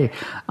say.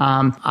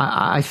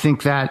 I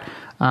think that,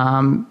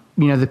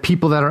 the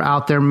people that are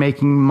out there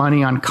making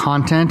money on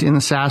content in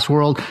the SaaS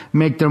world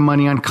make their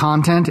money on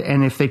content.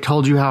 And if they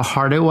told you how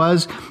hard it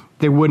was,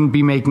 they wouldn't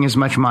be making as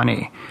much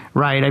money,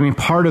 right? I mean,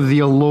 part of the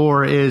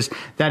allure is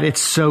that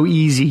it's so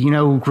easy.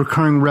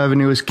 Recurring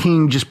revenue is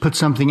king. Just put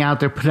something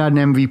out there, put out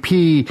an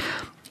MVP,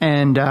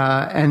 and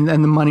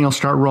the money will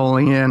start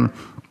rolling in.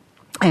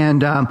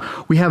 And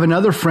we have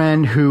another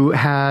friend who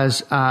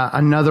has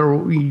another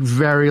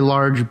very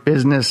large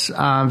business,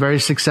 very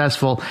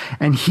successful,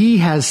 and he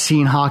has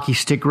seen hockey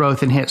stick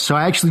growth and hits. So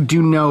I actually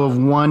do know of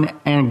one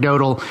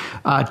anecdotal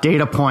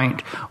data point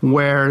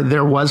where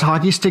there was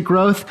hockey stick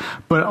growth,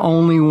 but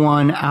only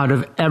one out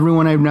of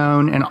everyone I've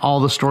known and all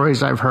the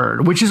stories I've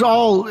heard, which is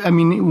all, I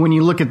mean, when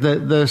you look at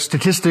the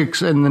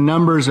statistics and the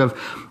numbers of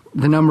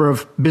the number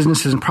of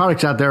businesses and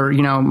products out there,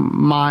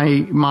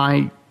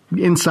 my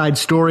inside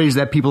stories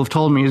that people have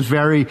told me is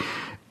very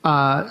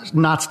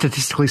not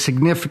statistically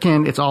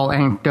significant. It's all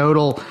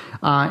anecdotal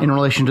in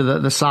relation to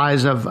the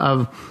size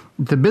of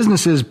the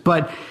businesses,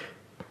 but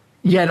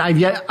Yet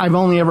I've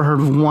only ever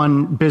heard of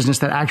one business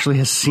that actually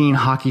has seen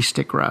hockey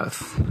stick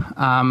growth.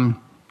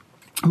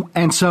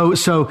 And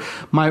so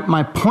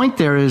my point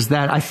there is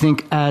that I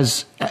think,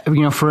 as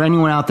for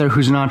anyone out there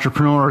who's an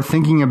entrepreneur or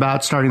thinking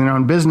about starting their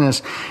own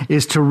business,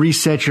 is to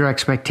reset your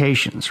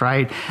expectations,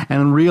 right?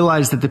 And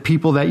realize that the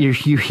people that you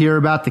hear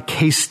about, the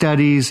case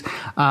studies,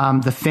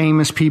 the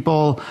famous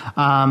people,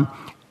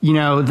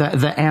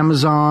 the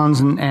Amazons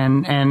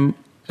and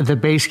the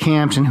base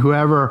camps and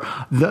whoever,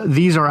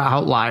 these are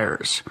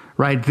outliers,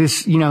 right?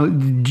 This,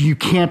 you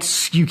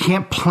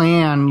can't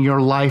plan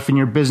your life and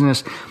your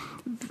business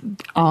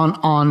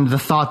on the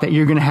thought that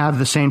you're going to have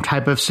the same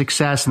type of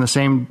success and the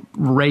same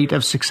rate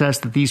of success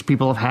that these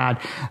people have had.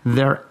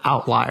 They're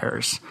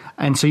outliers.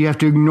 And so you have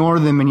to ignore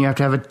them, and you have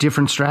to have a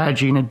different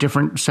strategy and a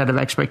different set of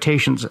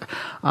expectations,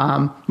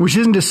 which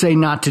isn't to say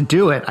not to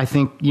do it. I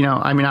think,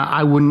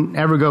 I wouldn't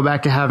ever go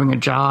back to having a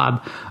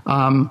job.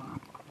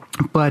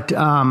 But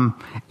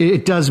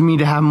it does mean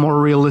to have more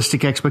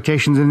realistic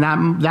expectations, and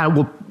that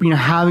will,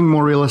 having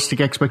more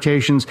realistic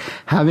expectations,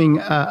 having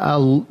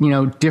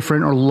a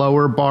different or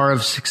lower bar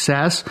of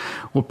success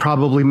will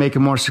probably make a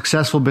more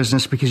successful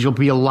business, because you'll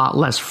be a lot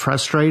less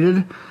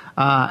frustrated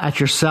at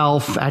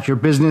yourself, at your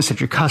business,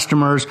 at your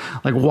customers.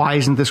 Like, why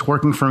isn't this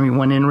working for me?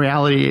 When in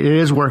reality, it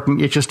is working.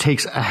 It just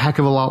takes a heck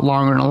of a lot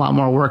longer and a lot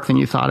more work than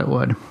you thought it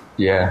would.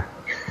 Yeah.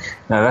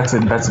 No, that's a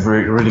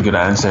really good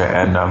answer,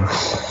 and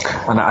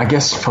I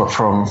guess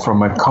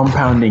from a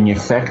compounding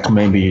effect,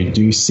 maybe you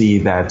do see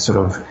that sort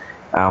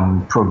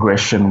of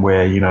progression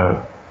where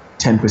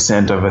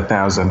 10% of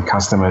 1,000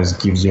 customers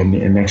gives you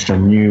an extra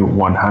new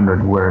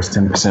 100, whereas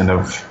 10%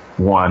 of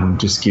one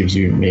just gives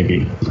you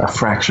maybe a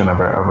fraction of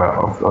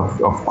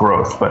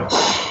growth, But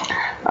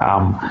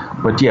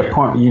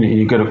yeah,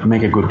 you got to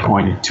make a good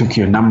point. It took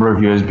you a number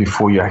of years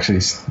before you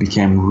actually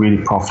became really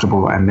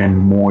profitable, and then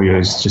more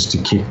years just to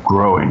keep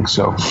growing.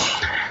 So,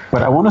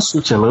 but I want to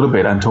switch a little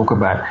bit and talk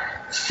about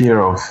fear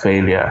of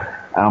failure.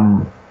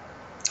 A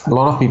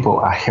lot of people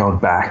are held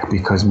back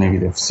because maybe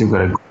they've still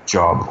got a good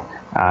job,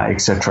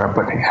 etc.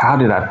 But how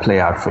did that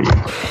play out for you?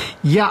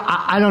 Yeah,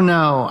 I don't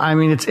know. I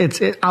mean,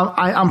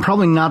 I'm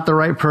probably not the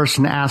right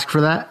person to ask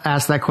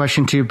that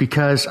question to,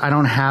 because I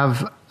don't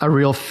have a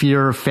real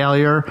fear of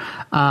failure.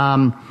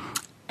 And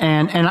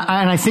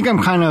I think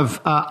I'm kind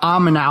of,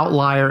 I'm an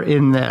outlier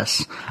in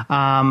this.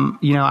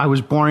 I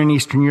was born in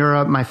Eastern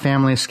Europe. My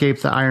family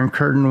escaped the Iron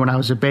Curtain when I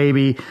was a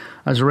baby.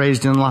 I was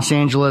raised in Los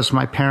Angeles.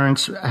 My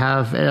parents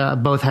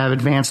both have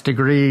advanced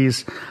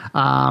degrees.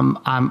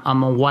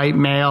 I'm a white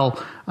male,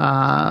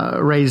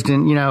 raised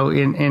in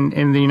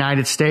the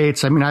United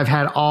States. I mean, I've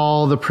had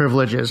all the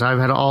privileges. I've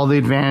had all the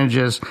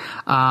advantages.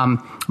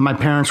 My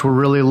parents were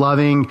really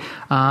loving,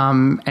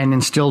 and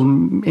instilled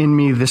in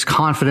me this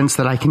confidence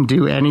that I can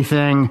do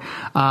anything.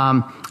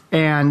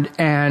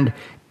 And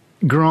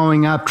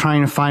growing up,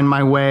 trying to find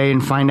my way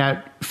and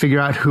figure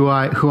out who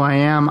I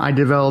am, I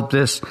developed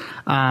this,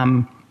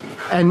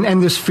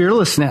 and this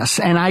fearlessness.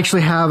 And I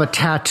actually have a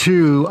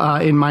tattoo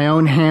in my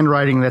own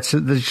handwriting that's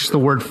just the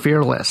word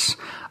fearless.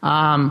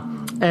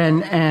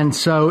 And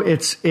so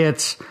it's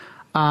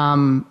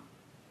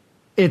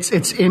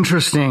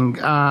interesting.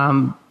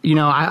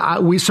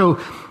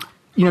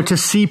 To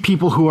see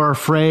people who are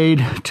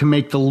afraid to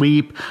make the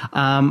leap.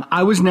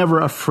 I was never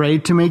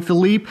afraid to make the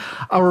leap,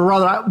 or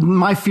rather,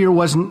 my fear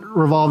wasn't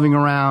revolving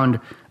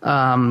around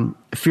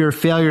fear of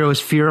failure. It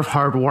was fear of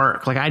hard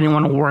work. Like, I didn't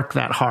want to work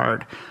that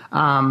hard.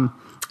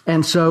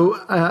 And so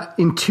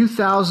in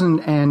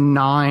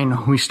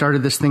 2009, we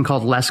started this thing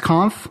called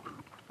LessConf,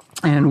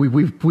 and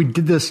we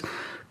did this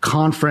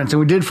conference, and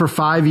we did for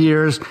 5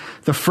 years.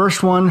 The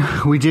first one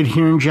we did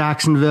here in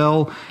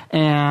Jacksonville,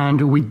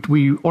 and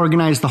we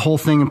organized the whole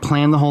thing and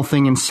planned the whole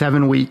thing in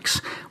 7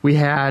 weeks. We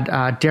had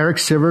Derek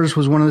Sivers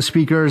was one of the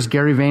speakers,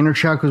 Gary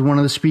Vaynerchuk was one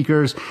of the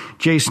speakers,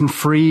 Jason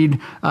Fried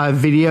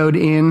videoed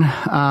in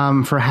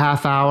for a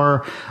half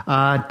hour,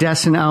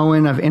 Desson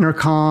Owen of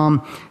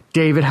Intercom,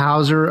 David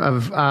Hauser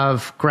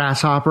of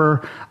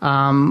Grasshopper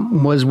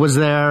was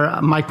there.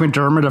 Mike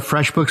McDermott of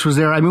FreshBooks was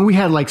there. I mean, we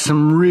had like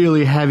some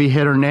really heavy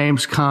hitter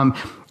names come,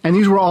 and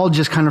these were all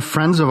just kind of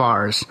friends of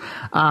ours.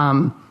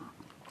 And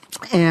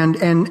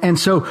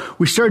so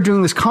we started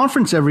doing this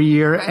conference every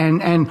year,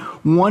 and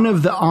one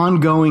of the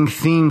ongoing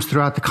themes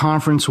throughout the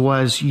conference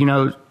was,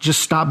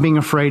 just stop being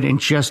afraid and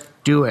just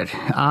do it.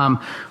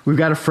 We've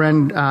got a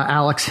friend,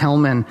 Alex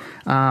Hellman,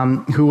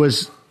 who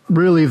was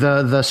really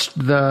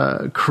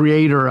the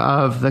creator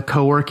of the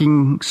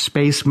co-working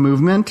space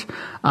movement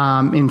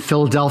in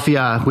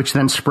Philadelphia, which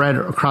then spread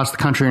across the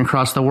country and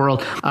across the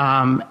world.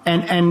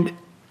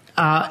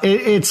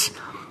 It's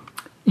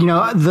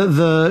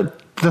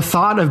the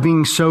thought of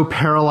being so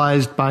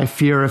paralyzed by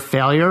fear of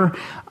failure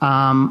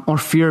or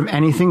fear of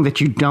anything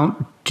that you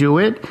don't do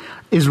it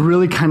is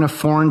really kind of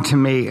foreign to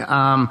me.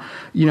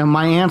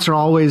 My answer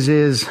always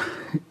is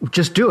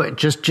just do it.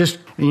 Just try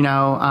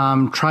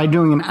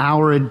doing an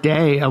hour a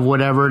day of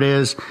whatever it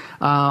is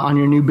on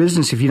your new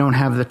business if you don't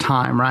have the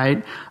time,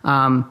 right?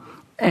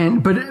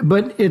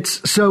 But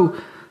it's so.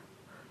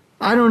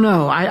 I don't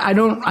know. I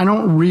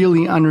don't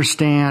really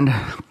understand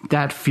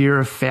that fear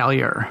of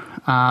failure.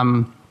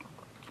 And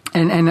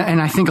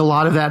I think a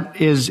lot of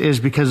that is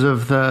because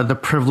of the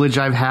privilege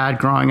I've had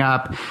growing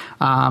up,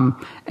 and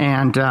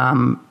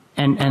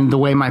the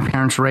way my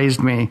parents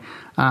raised me.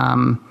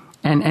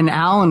 And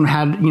Alan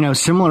had,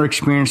 similar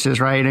experiences,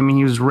 right? I mean,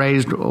 he was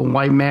raised a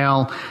white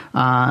male,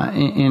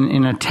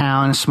 in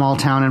a small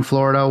town in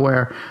Florida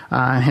where,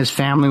 his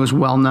family was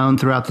well known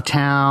throughout the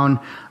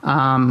town.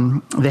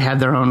 They had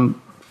their own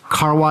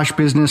car wash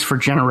business for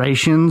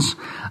generations.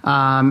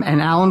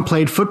 And Alan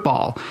played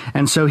football.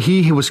 And so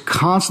he was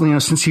constantly,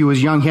 since he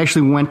was young, he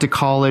actually went to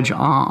college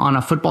on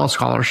a football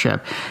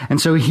scholarship. And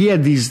so he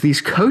had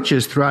these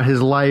coaches throughout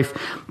his life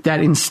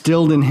that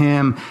instilled in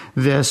him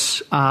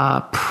this,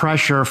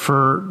 pressure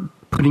for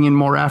putting in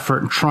more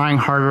effort and trying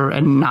harder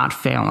and not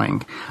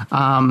failing.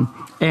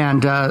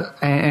 And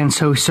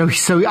so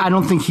I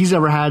don't think he's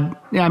ever had,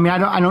 I mean,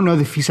 I don't know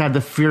if he's had the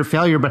fear of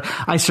failure, but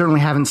I certainly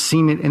haven't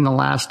seen it in the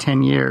last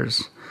 10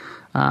 years.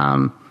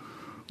 I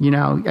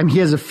mean, he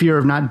has a fear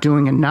of not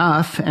doing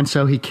enough, and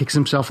so he kicks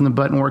himself in the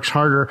butt and works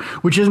harder,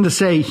 which isn't to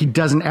say he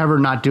doesn't ever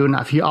not do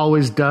enough. He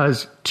always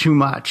does too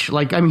much.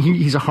 Like, I mean,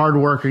 he's a hard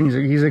worker.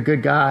 He's a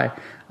good guy.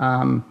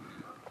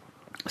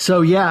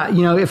 So yeah,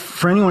 if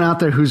for anyone out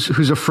there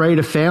who's afraid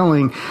of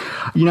failing,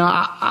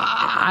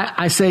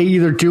 I say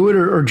either do it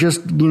or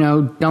just,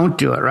 don't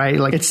do it, right?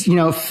 Like it's,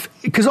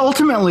 because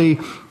ultimately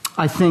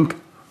I think,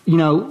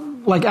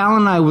 like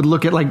Alan and I would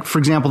look at, like, for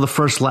example, the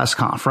first Les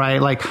Conf, right?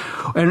 Like,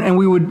 and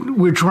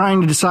we're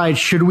trying to decide,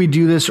 should we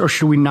do this or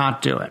should we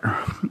not do it?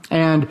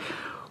 And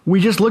we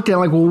just looked at,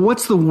 like, well,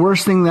 what's the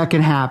worst thing that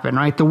can happen,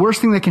 right? The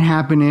worst thing that can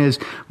happen is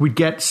we'd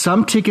get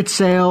some ticket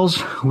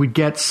sales, we'd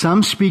get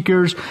some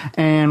speakers,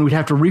 and we'd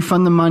have to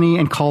refund the money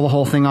and call the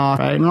whole thing off,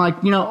 right? And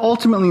like,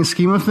 ultimately in the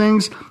scheme of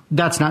things,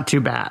 that's not too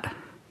bad.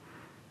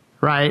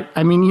 Right.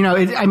 I mean,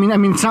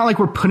 it's not like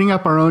we're putting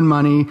up our own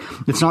money.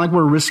 It's not like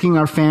we're risking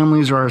our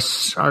families or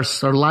our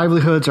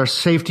livelihoods, our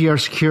safety, our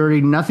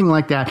security, nothing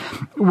like that.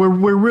 We're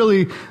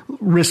really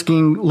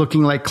risking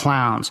looking like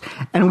clowns.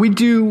 And we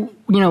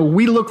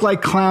look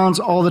like clowns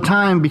all the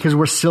time because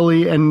we're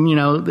silly and,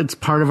 it's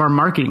part of our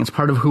marketing. It's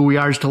part of who we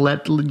are, is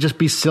to just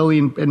be silly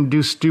and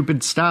do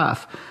stupid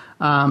stuff.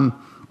 And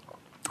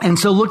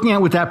so looking at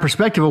it with that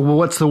perspective of, well,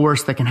 what's the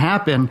worst that can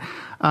happen?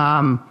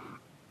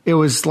 It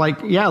was like,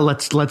 yeah,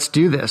 let's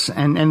do this.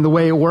 And the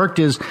way it worked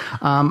is,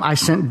 I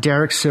sent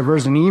Derek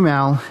Sivers an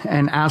email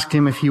and asked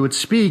him if he would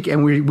speak.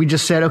 And we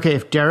just said, okay,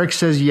 if Derek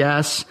says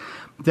yes,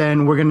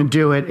 then we're going to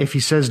do it. If he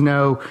says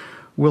no,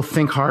 we'll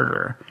think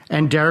harder.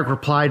 And Derek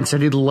replied and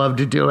said he'd love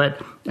to do it.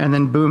 And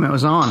then boom, it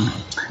was on.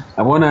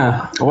 I want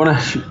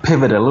to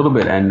pivot a little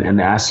bit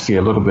and ask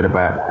you a little bit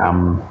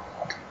about,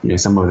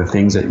 some of the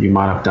things that you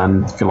might have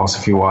done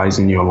philosophy wise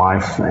in your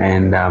life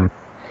and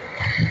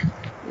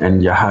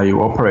how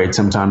you operate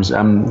sometimes.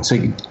 So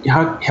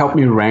help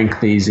me rank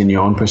these in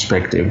your own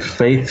perspective: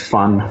 faith,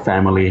 fun,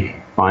 family,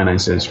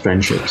 finances,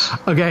 friendships.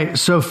 Okay,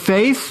 so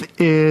faith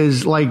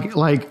is like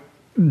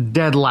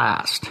dead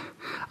last.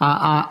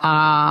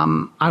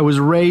 I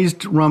was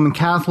raised Roman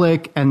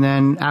Catholic, and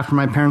then after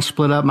my parents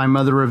split up, my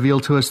mother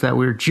revealed to us that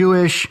we were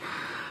Jewish.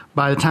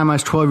 By the time I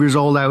was 12 years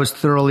old, I was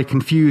thoroughly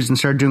confused and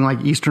started doing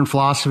like Eastern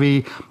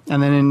philosophy.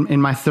 And then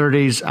in my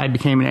 30s, I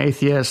became an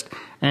atheist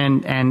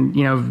and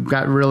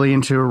got really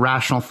into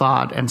rational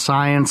thought and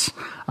science.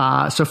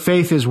 So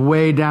faith is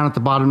way down at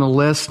the bottom of the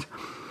list.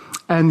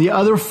 And the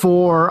other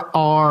four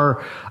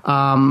are,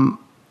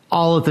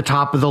 all at the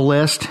top of the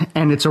list.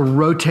 And it's a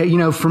rotate,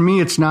 for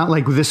me, it's not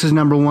like this is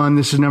number one,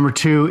 this is number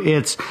two.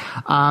 It's,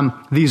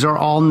 these are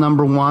all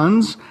number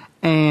ones.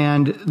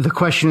 And the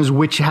question is,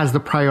 which has the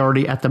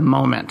priority at the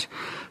moment?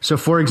 So,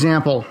 for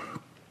example,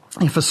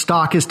 if a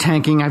stock is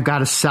tanking, I've got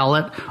to sell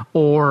it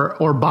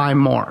or buy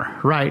more,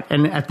 right?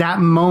 And at that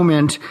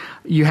moment,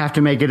 you have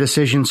to make a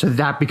decision. So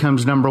that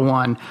becomes number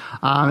one.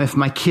 If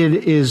my kid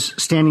is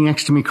standing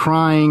next to me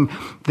crying,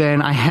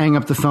 then I hang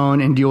up the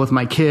phone and deal with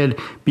my kid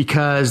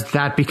because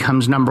that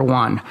becomes number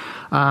one.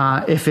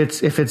 If it's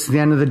the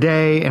end of the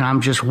day and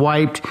I'm just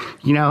wiped,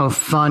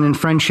 fun and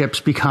friendships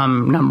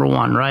become number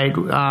one, right?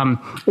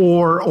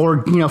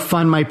 Or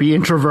fun might be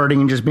introverting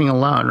and just being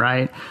alone,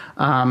 right?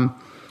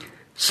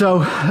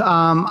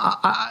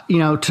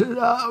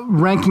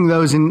 Ranking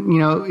those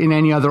in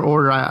any other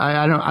order,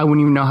 I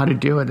wouldn't even know how to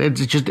do it.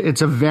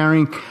 It's a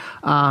varying,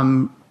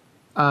 an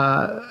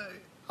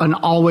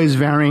always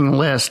varying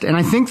list. And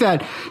I think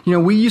that,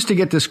 we used to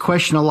get this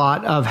question a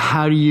lot of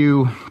how do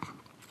you,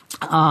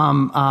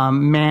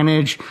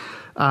 manage,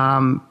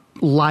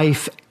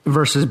 life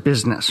versus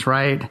business,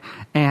 right?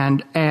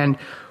 And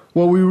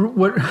Well,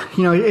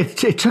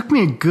 it took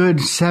me a good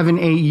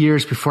 7-8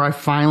 years before I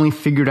finally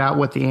figured out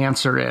what the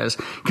answer is.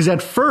 Because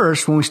at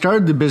first, when we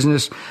started the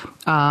business,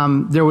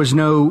 there was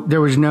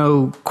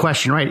no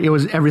question, right?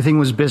 Everything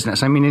was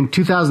business. I mean, in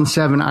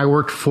 2007, I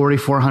worked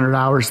 4,400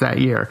 hours that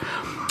year.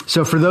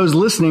 So for those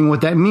listening,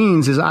 what that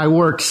means is I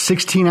worked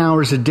 16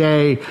 hours a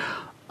day,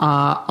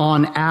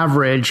 on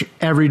average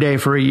every day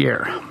for a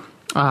year.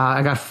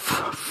 I got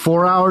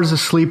 4 hours of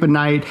sleep a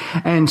night.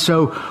 And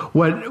so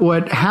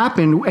what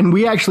happened, and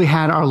we actually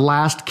had our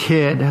last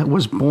kid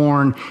was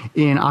born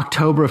in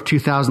October of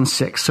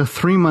 2006. So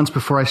 3 months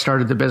before I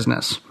started the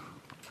business.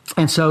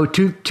 And so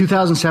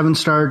 2007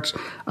 starts,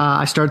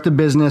 I start the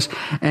business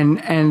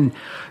and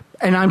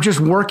I'm just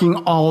working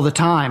all the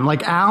time.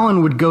 Like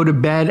Alan would go to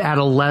bed at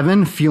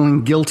 11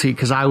 feeling guilty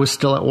because I was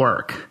still at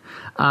work.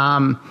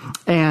 And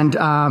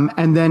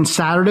then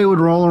Saturday would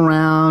roll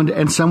around,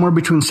 and somewhere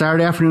between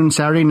Saturday afternoon and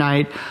Saturday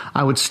night,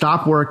 I would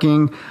stop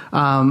working.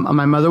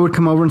 My mother would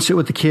come over and sit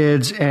with the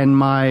kids, and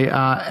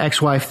my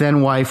ex-wife,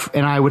 then wife,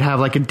 and I would have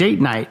like a date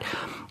night,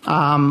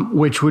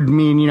 which would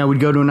mean, we'd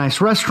go to a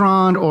nice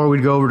restaurant, or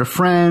we'd go over to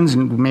friends,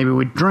 and maybe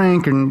we'd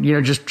drink, and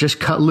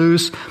just cut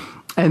loose.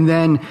 And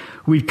then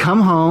we'd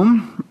come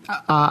home.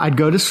 I'd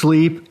go to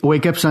sleep,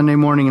 wake up Sunday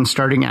morning, and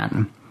start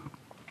again.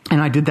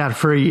 And I did that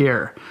for a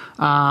year.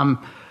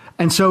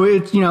 And so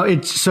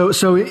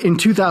so in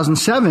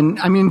 2007,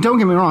 I mean, don't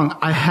get me wrong,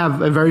 I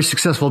have a very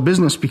successful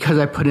business because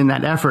I put in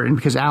that effort and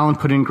because Alan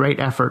put in great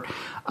effort.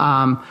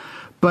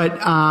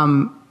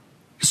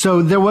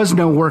 So there was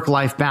no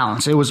work-life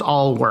balance. It was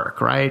all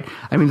work, right?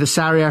 I mean, the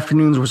Saturday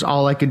afternoons was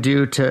all I could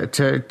do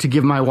to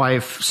give my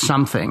wife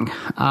something.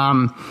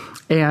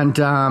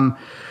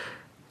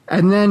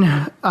 And then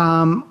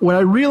what I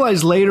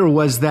realized later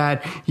was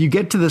that you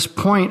get to this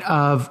point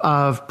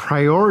of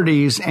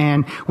priorities,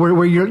 and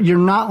where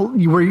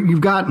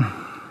you've got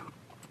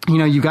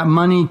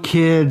money,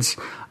 kids,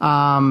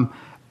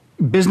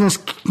 business,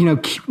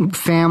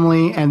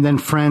 family, and then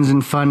friends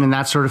and fun and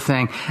that sort of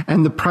thing.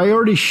 And the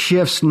priority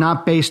shifts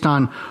not based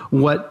on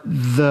what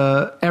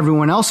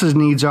everyone else's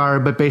needs are,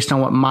 but based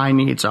on what my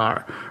needs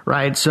are,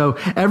 right? So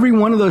every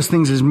one of those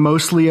things is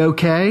mostly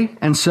okay.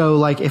 And so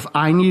like if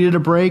I needed a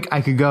break, I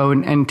could go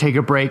and take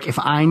a break. If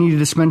I needed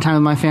to spend time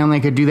with my family,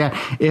 I could do that.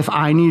 If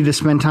I needed to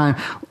spend time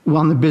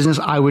on the business,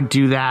 I would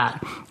do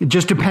that,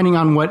 just depending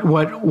on what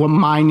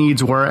my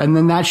needs were. And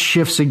then that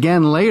shifts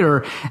again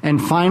later.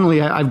 And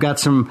finally, I've got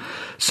some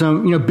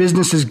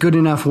business is good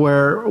enough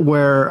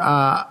where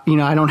I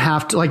don't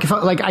have to,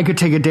 like, I could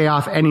take a day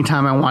off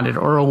anytime I wanted,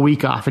 or a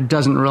week off. It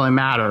doesn't really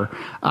matter.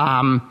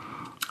 And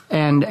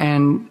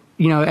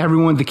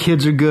everyone, the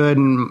kids are good,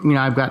 and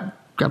I've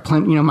got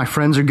plenty, my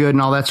friends are good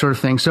and all that sort of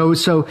thing. So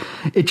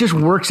it just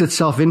works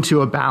itself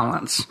into a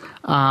balance.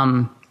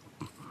 But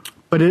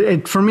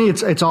for me,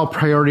 it's all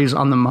priorities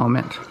on the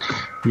moment.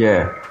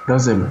 Yeah, that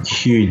was a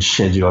huge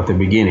schedule at the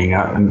beginning.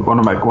 And one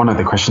of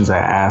the questions I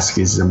ask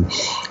is,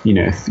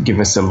 give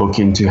us a look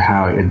into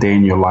how a day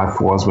in your life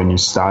was when you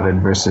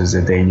started versus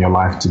a day in your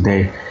life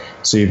today.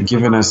 So you've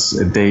given us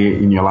a day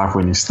in your life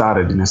when you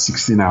started,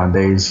 16-hour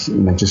days,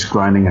 just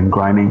grinding and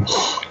grinding.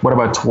 What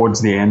about towards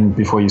the end,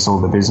 before you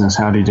sold the business?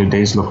 How did your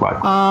days look like?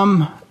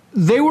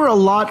 They were a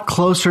lot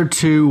closer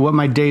to what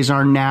my days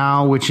are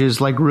now, which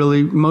is like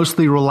really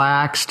mostly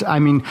relaxed. I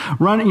mean,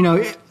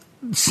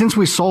 since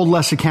we sold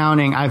Less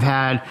Accounting, I've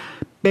had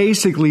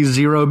basically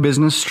zero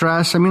business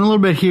stress. I mean, a little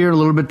bit here, a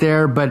little bit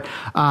there, but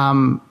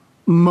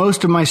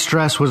most of my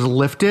stress was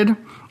lifted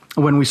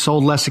when we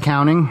sold Less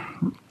Accounting.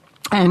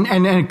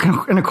 And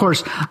of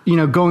course,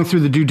 going through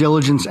the due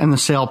diligence and the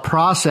sale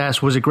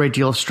process was a great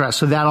deal of stress.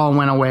 So that all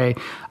went away.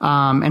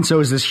 And so it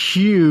was this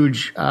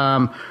huge,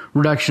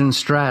 reduction in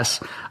stress.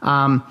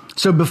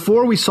 So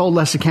before we sold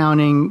Less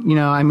Accounting,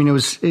 it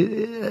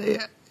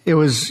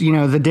was,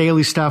 the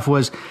daily stuff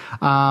was,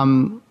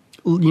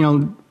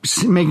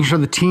 making sure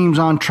the team's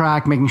on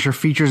track, making sure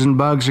features and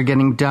bugs are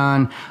getting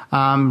done,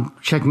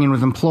 checking in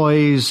with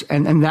employees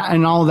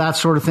and all that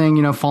sort of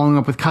thing, following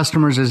up with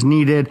customers as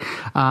needed,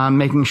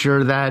 making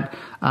sure that,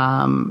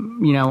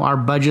 our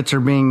budgets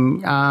are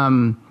being,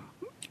 or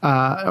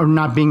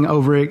not being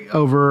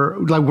over,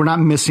 like we're not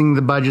missing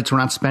the budgets, we're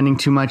not spending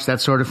too much, that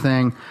sort of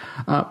thing.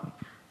 I'm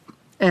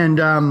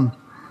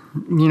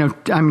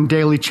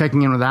daily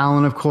checking in with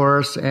Alan, of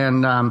course,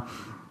 and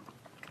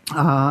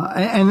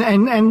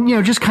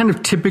just kind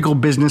of typical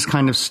business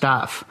kind of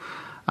stuff.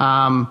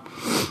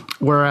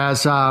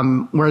 Whereas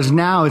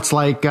now it's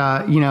like,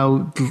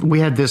 we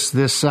had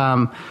this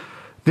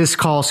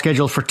call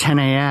scheduled for 10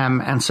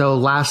 a.m. And so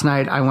last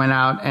night I went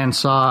out and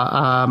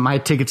saw, my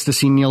tickets to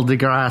see Neil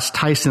deGrasse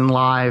Tyson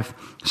live.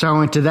 So I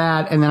went to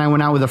that, and then I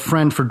went out with a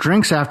friend for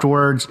drinks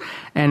afterwards,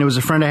 and it was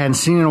a friend I hadn't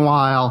seen in a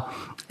while.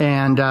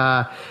 And,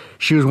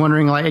 she was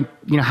wondering,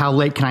 how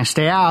late can I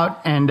stay out?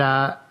 And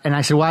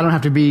I said, well, I don't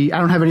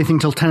have anything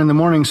till 10 in the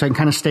morning, so I can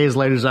kind of stay as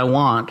late as I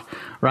want.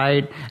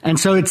 Right. And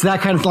so it's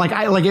that kind of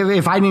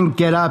if I didn't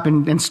get up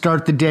and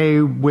start the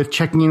day with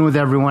checking in with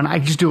everyone, I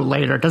just do it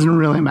later. It doesn't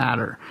really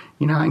matter.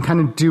 I can kind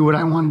of do what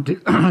I want to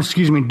do.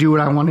 Do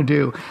what I want to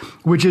do,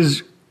 which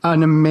is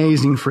an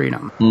amazing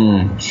freedom.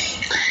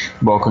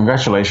 Well,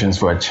 congratulations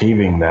for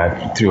achieving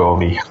that through all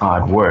the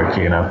hard work,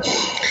 coming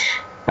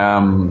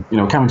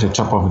to the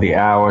top of the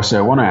hour. So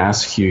I want to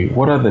ask you,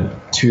 what are the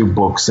 2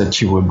 books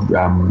that you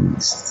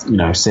would,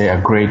 say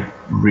are great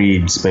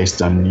reads based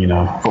on,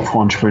 for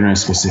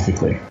entrepreneurs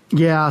specifically?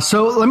 Yeah.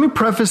 So let me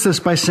preface this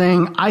by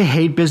saying I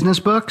hate business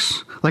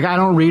books. Like, I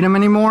don't read them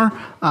anymore,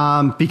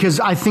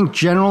 because I think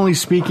generally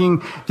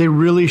speaking, they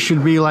really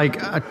should be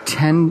like a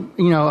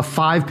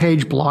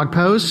 5-page blog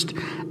post,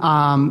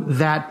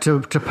 that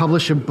to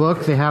publish a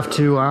book, they have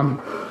to,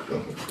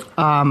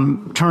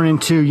 turn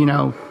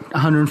into,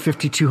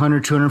 150,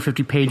 200,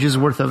 250 pages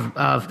worth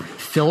of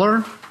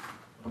filler.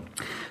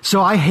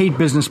 So I hate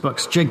business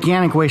books.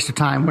 Gigantic waste of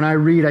time. When I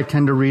read, I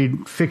tend to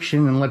read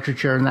fiction and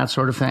literature and that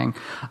sort of thing.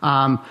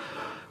 But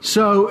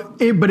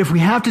if we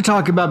have to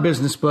talk about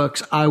business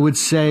books, I would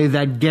say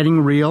that Getting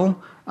Real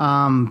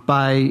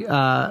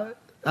by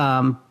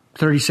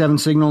 37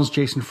 Signals,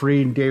 Jason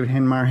Fried, David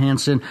Heinemeier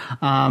Hansson,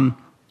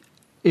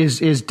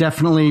 is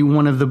definitely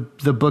one of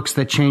the books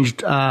that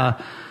changed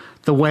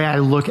the way I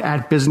look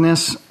at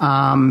business,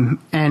 and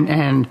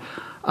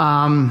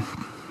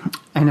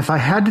if I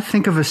had to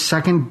think of a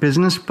second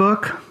business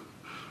book,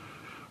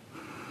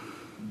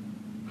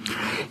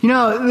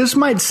 this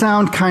might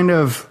sound kind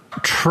of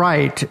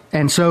trite,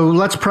 and so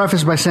let's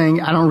preface by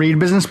saying I don't read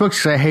business books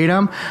because I hate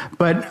them.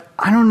 But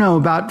I don't know,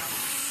 about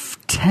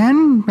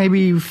 10,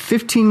 maybe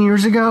 15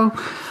 years ago,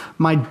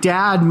 my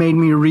dad made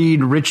me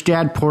read Rich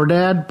Dad Poor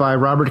Dad by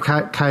Robert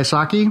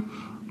Kiyosaki.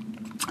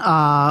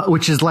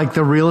 Which is like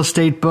the real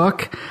estate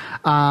book.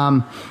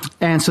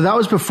 And so that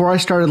was before I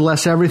started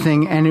Less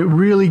Everything, and it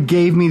really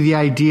gave me the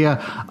idea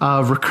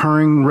of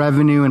recurring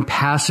revenue and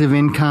passive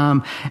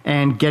income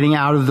and getting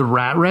out of the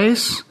rat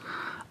race.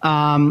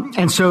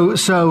 And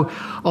so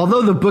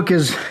although the book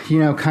is,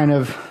 kind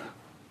of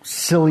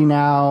silly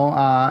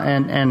now,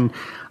 and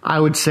I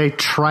would say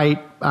trite,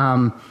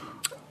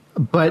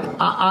 but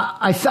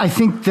I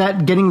think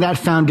that getting that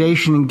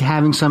foundation and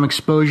having some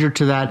exposure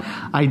to that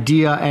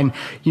idea, and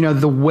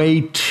the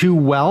way to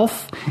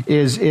wealth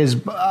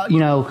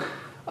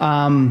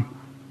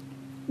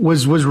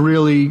was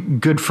really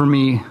good for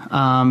me,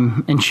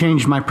 and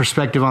changed my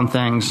perspective on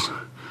things.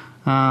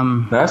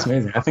 That's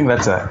amazing. I think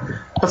that's a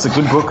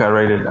good book. I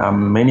read it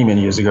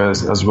many years ago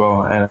as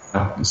well, and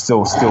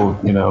still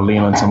lean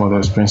on some of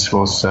those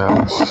principles.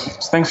 So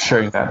thanks for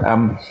sharing that.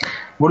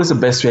 What is the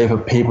best way for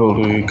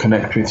people to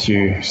connect with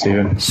you,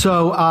 Stephen?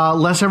 So,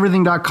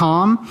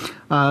 lesseverything.com.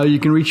 You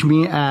can reach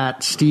me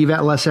at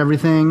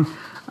steve@lesseverything,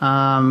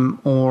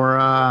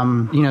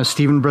 or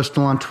Stephen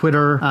Bristol on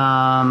Twitter.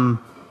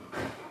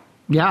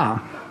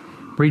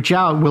 Reach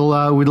out.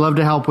 We'd love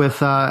to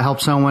help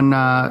someone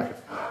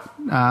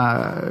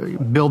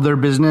build their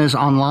business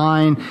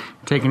online,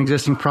 take an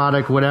existing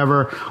product,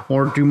 whatever,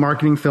 or do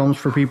marketing films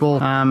for people.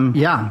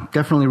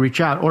 Definitely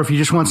reach out. Or if you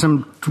just want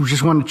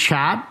to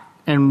chat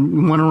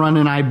and want to run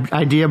an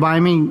idea by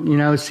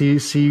me, see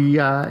if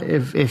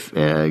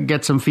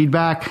get some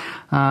feedback,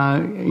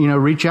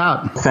 reach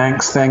out.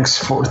 Thanks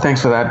for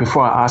that.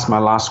 Before I ask my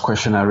last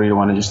question, I really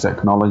want to just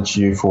acknowledge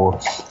you for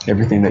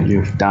everything that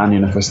you've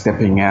done, for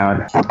stepping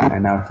out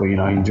and now for,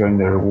 enjoying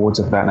the rewards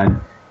of that,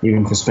 and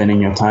even for spending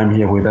your time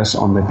here with us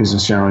on the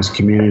Business Generals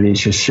community,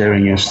 just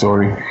sharing your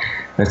story.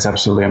 That's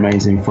absolutely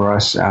amazing for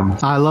us.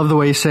 I love the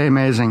way you say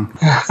amazing.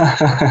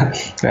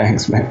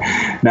 Thanks, man.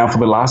 Now for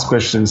the last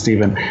question,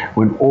 Stephen,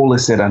 when all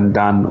is said and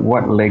done,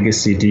 what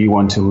legacy do you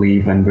want to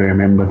leave and be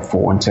remembered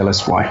for, and tell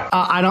us why?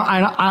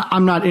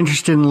 I'm not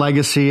interested in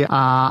legacy.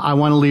 I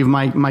want to leave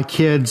my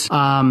kids.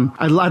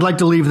 I'd like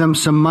to leave them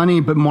some money,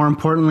 but more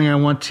importantly, I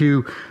want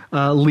to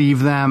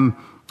leave them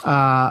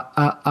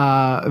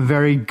a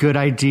very good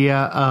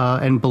idea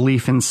and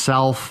belief in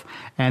self,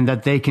 and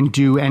that they can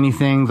do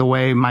anything the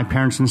way my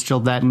parents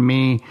instilled that in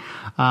me,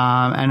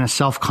 and a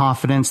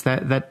self-confidence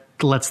that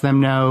lets them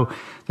know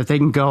that they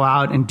can go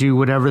out and do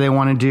whatever they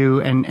want to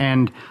do,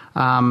 and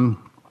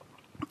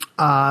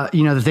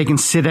that they can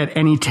sit at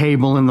any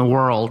table in the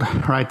world,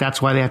 right?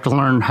 That's why they have to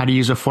learn how to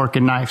use a fork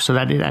and knife, so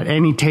that at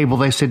any table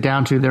they sit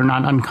down to, they're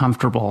not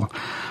uncomfortable.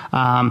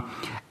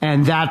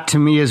 And that to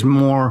me is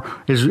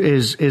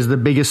is the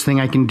biggest thing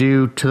I can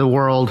do to the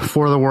world,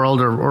 for the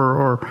world,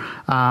 or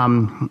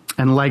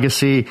and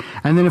legacy.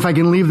 And then if I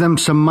can leave them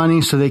some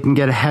money so they can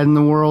get ahead in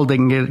the world, they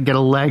can get a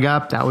leg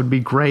up, that would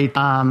be great.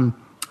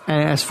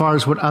 As far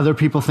as what other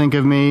people think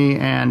of me,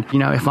 and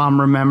if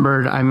I'm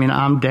remembered,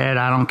 I'm dead,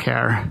 I don't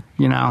care.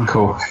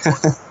 Cool.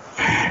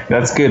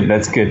 That's good.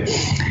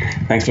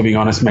 Thanks for being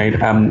honest, mate.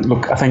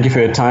 Look, thank you for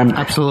your time.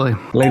 Absolutely.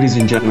 Ladies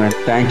and gentlemen,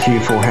 thank you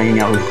for hanging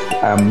out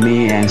with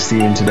me and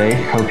Stephen today.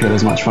 Hope you had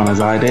as much fun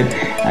as I did.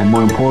 And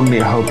more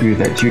importantly, I hope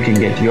that you can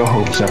get your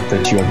hopes up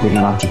that you are good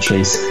enough to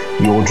chase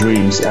your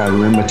dreams.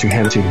 Remember to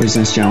head to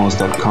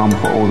businessjournals.com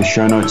for all the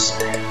show notes.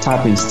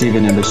 Type in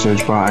Stephen in the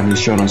search bar and his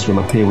show notes will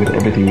appear with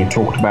everything you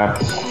talked about.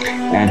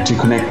 And to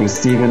connect with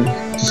Stephen,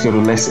 just go to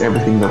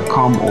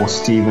lesseverything.com or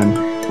Stephen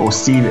or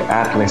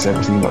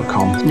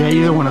steve@lesseverything.com. Yeah,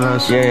 either one of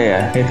those.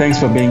 Yeah. Hey, thanks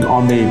for being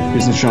on the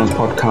Business Journals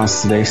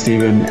podcast today,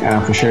 Stephen,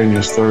 for sharing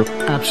your story.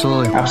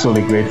 Absolutely.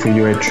 Absolutely great for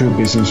you. A true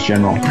business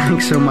general.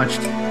 Thanks so much,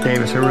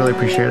 Davis. I really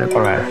appreciate it.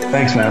 All right.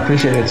 Thanks, man. I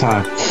appreciate your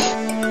time.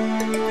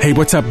 Hey,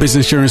 what's up,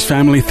 Business Journals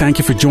family? Thank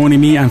you for joining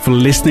me and for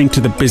listening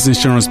to the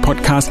Business Journals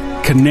podcast.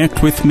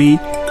 Connect with me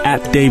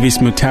at Davis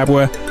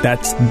Mutabwa.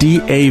 That's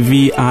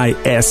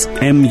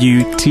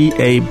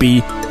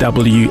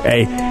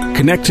DAVISMUTABWA.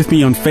 Connect with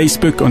me on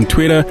Facebook, on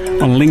Twitter,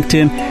 on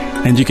LinkedIn,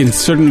 and you can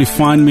certainly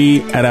find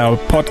me at our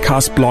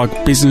podcast blog,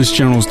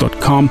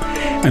 businessjournals.com.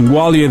 And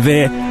while you're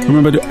there,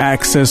 remember to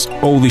access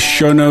all the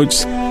show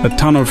notes, a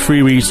ton of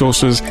free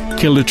resources,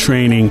 killer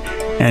training,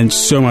 and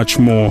so much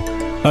more.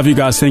 Love you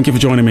guys. Thank you for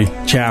joining me.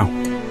 Ciao.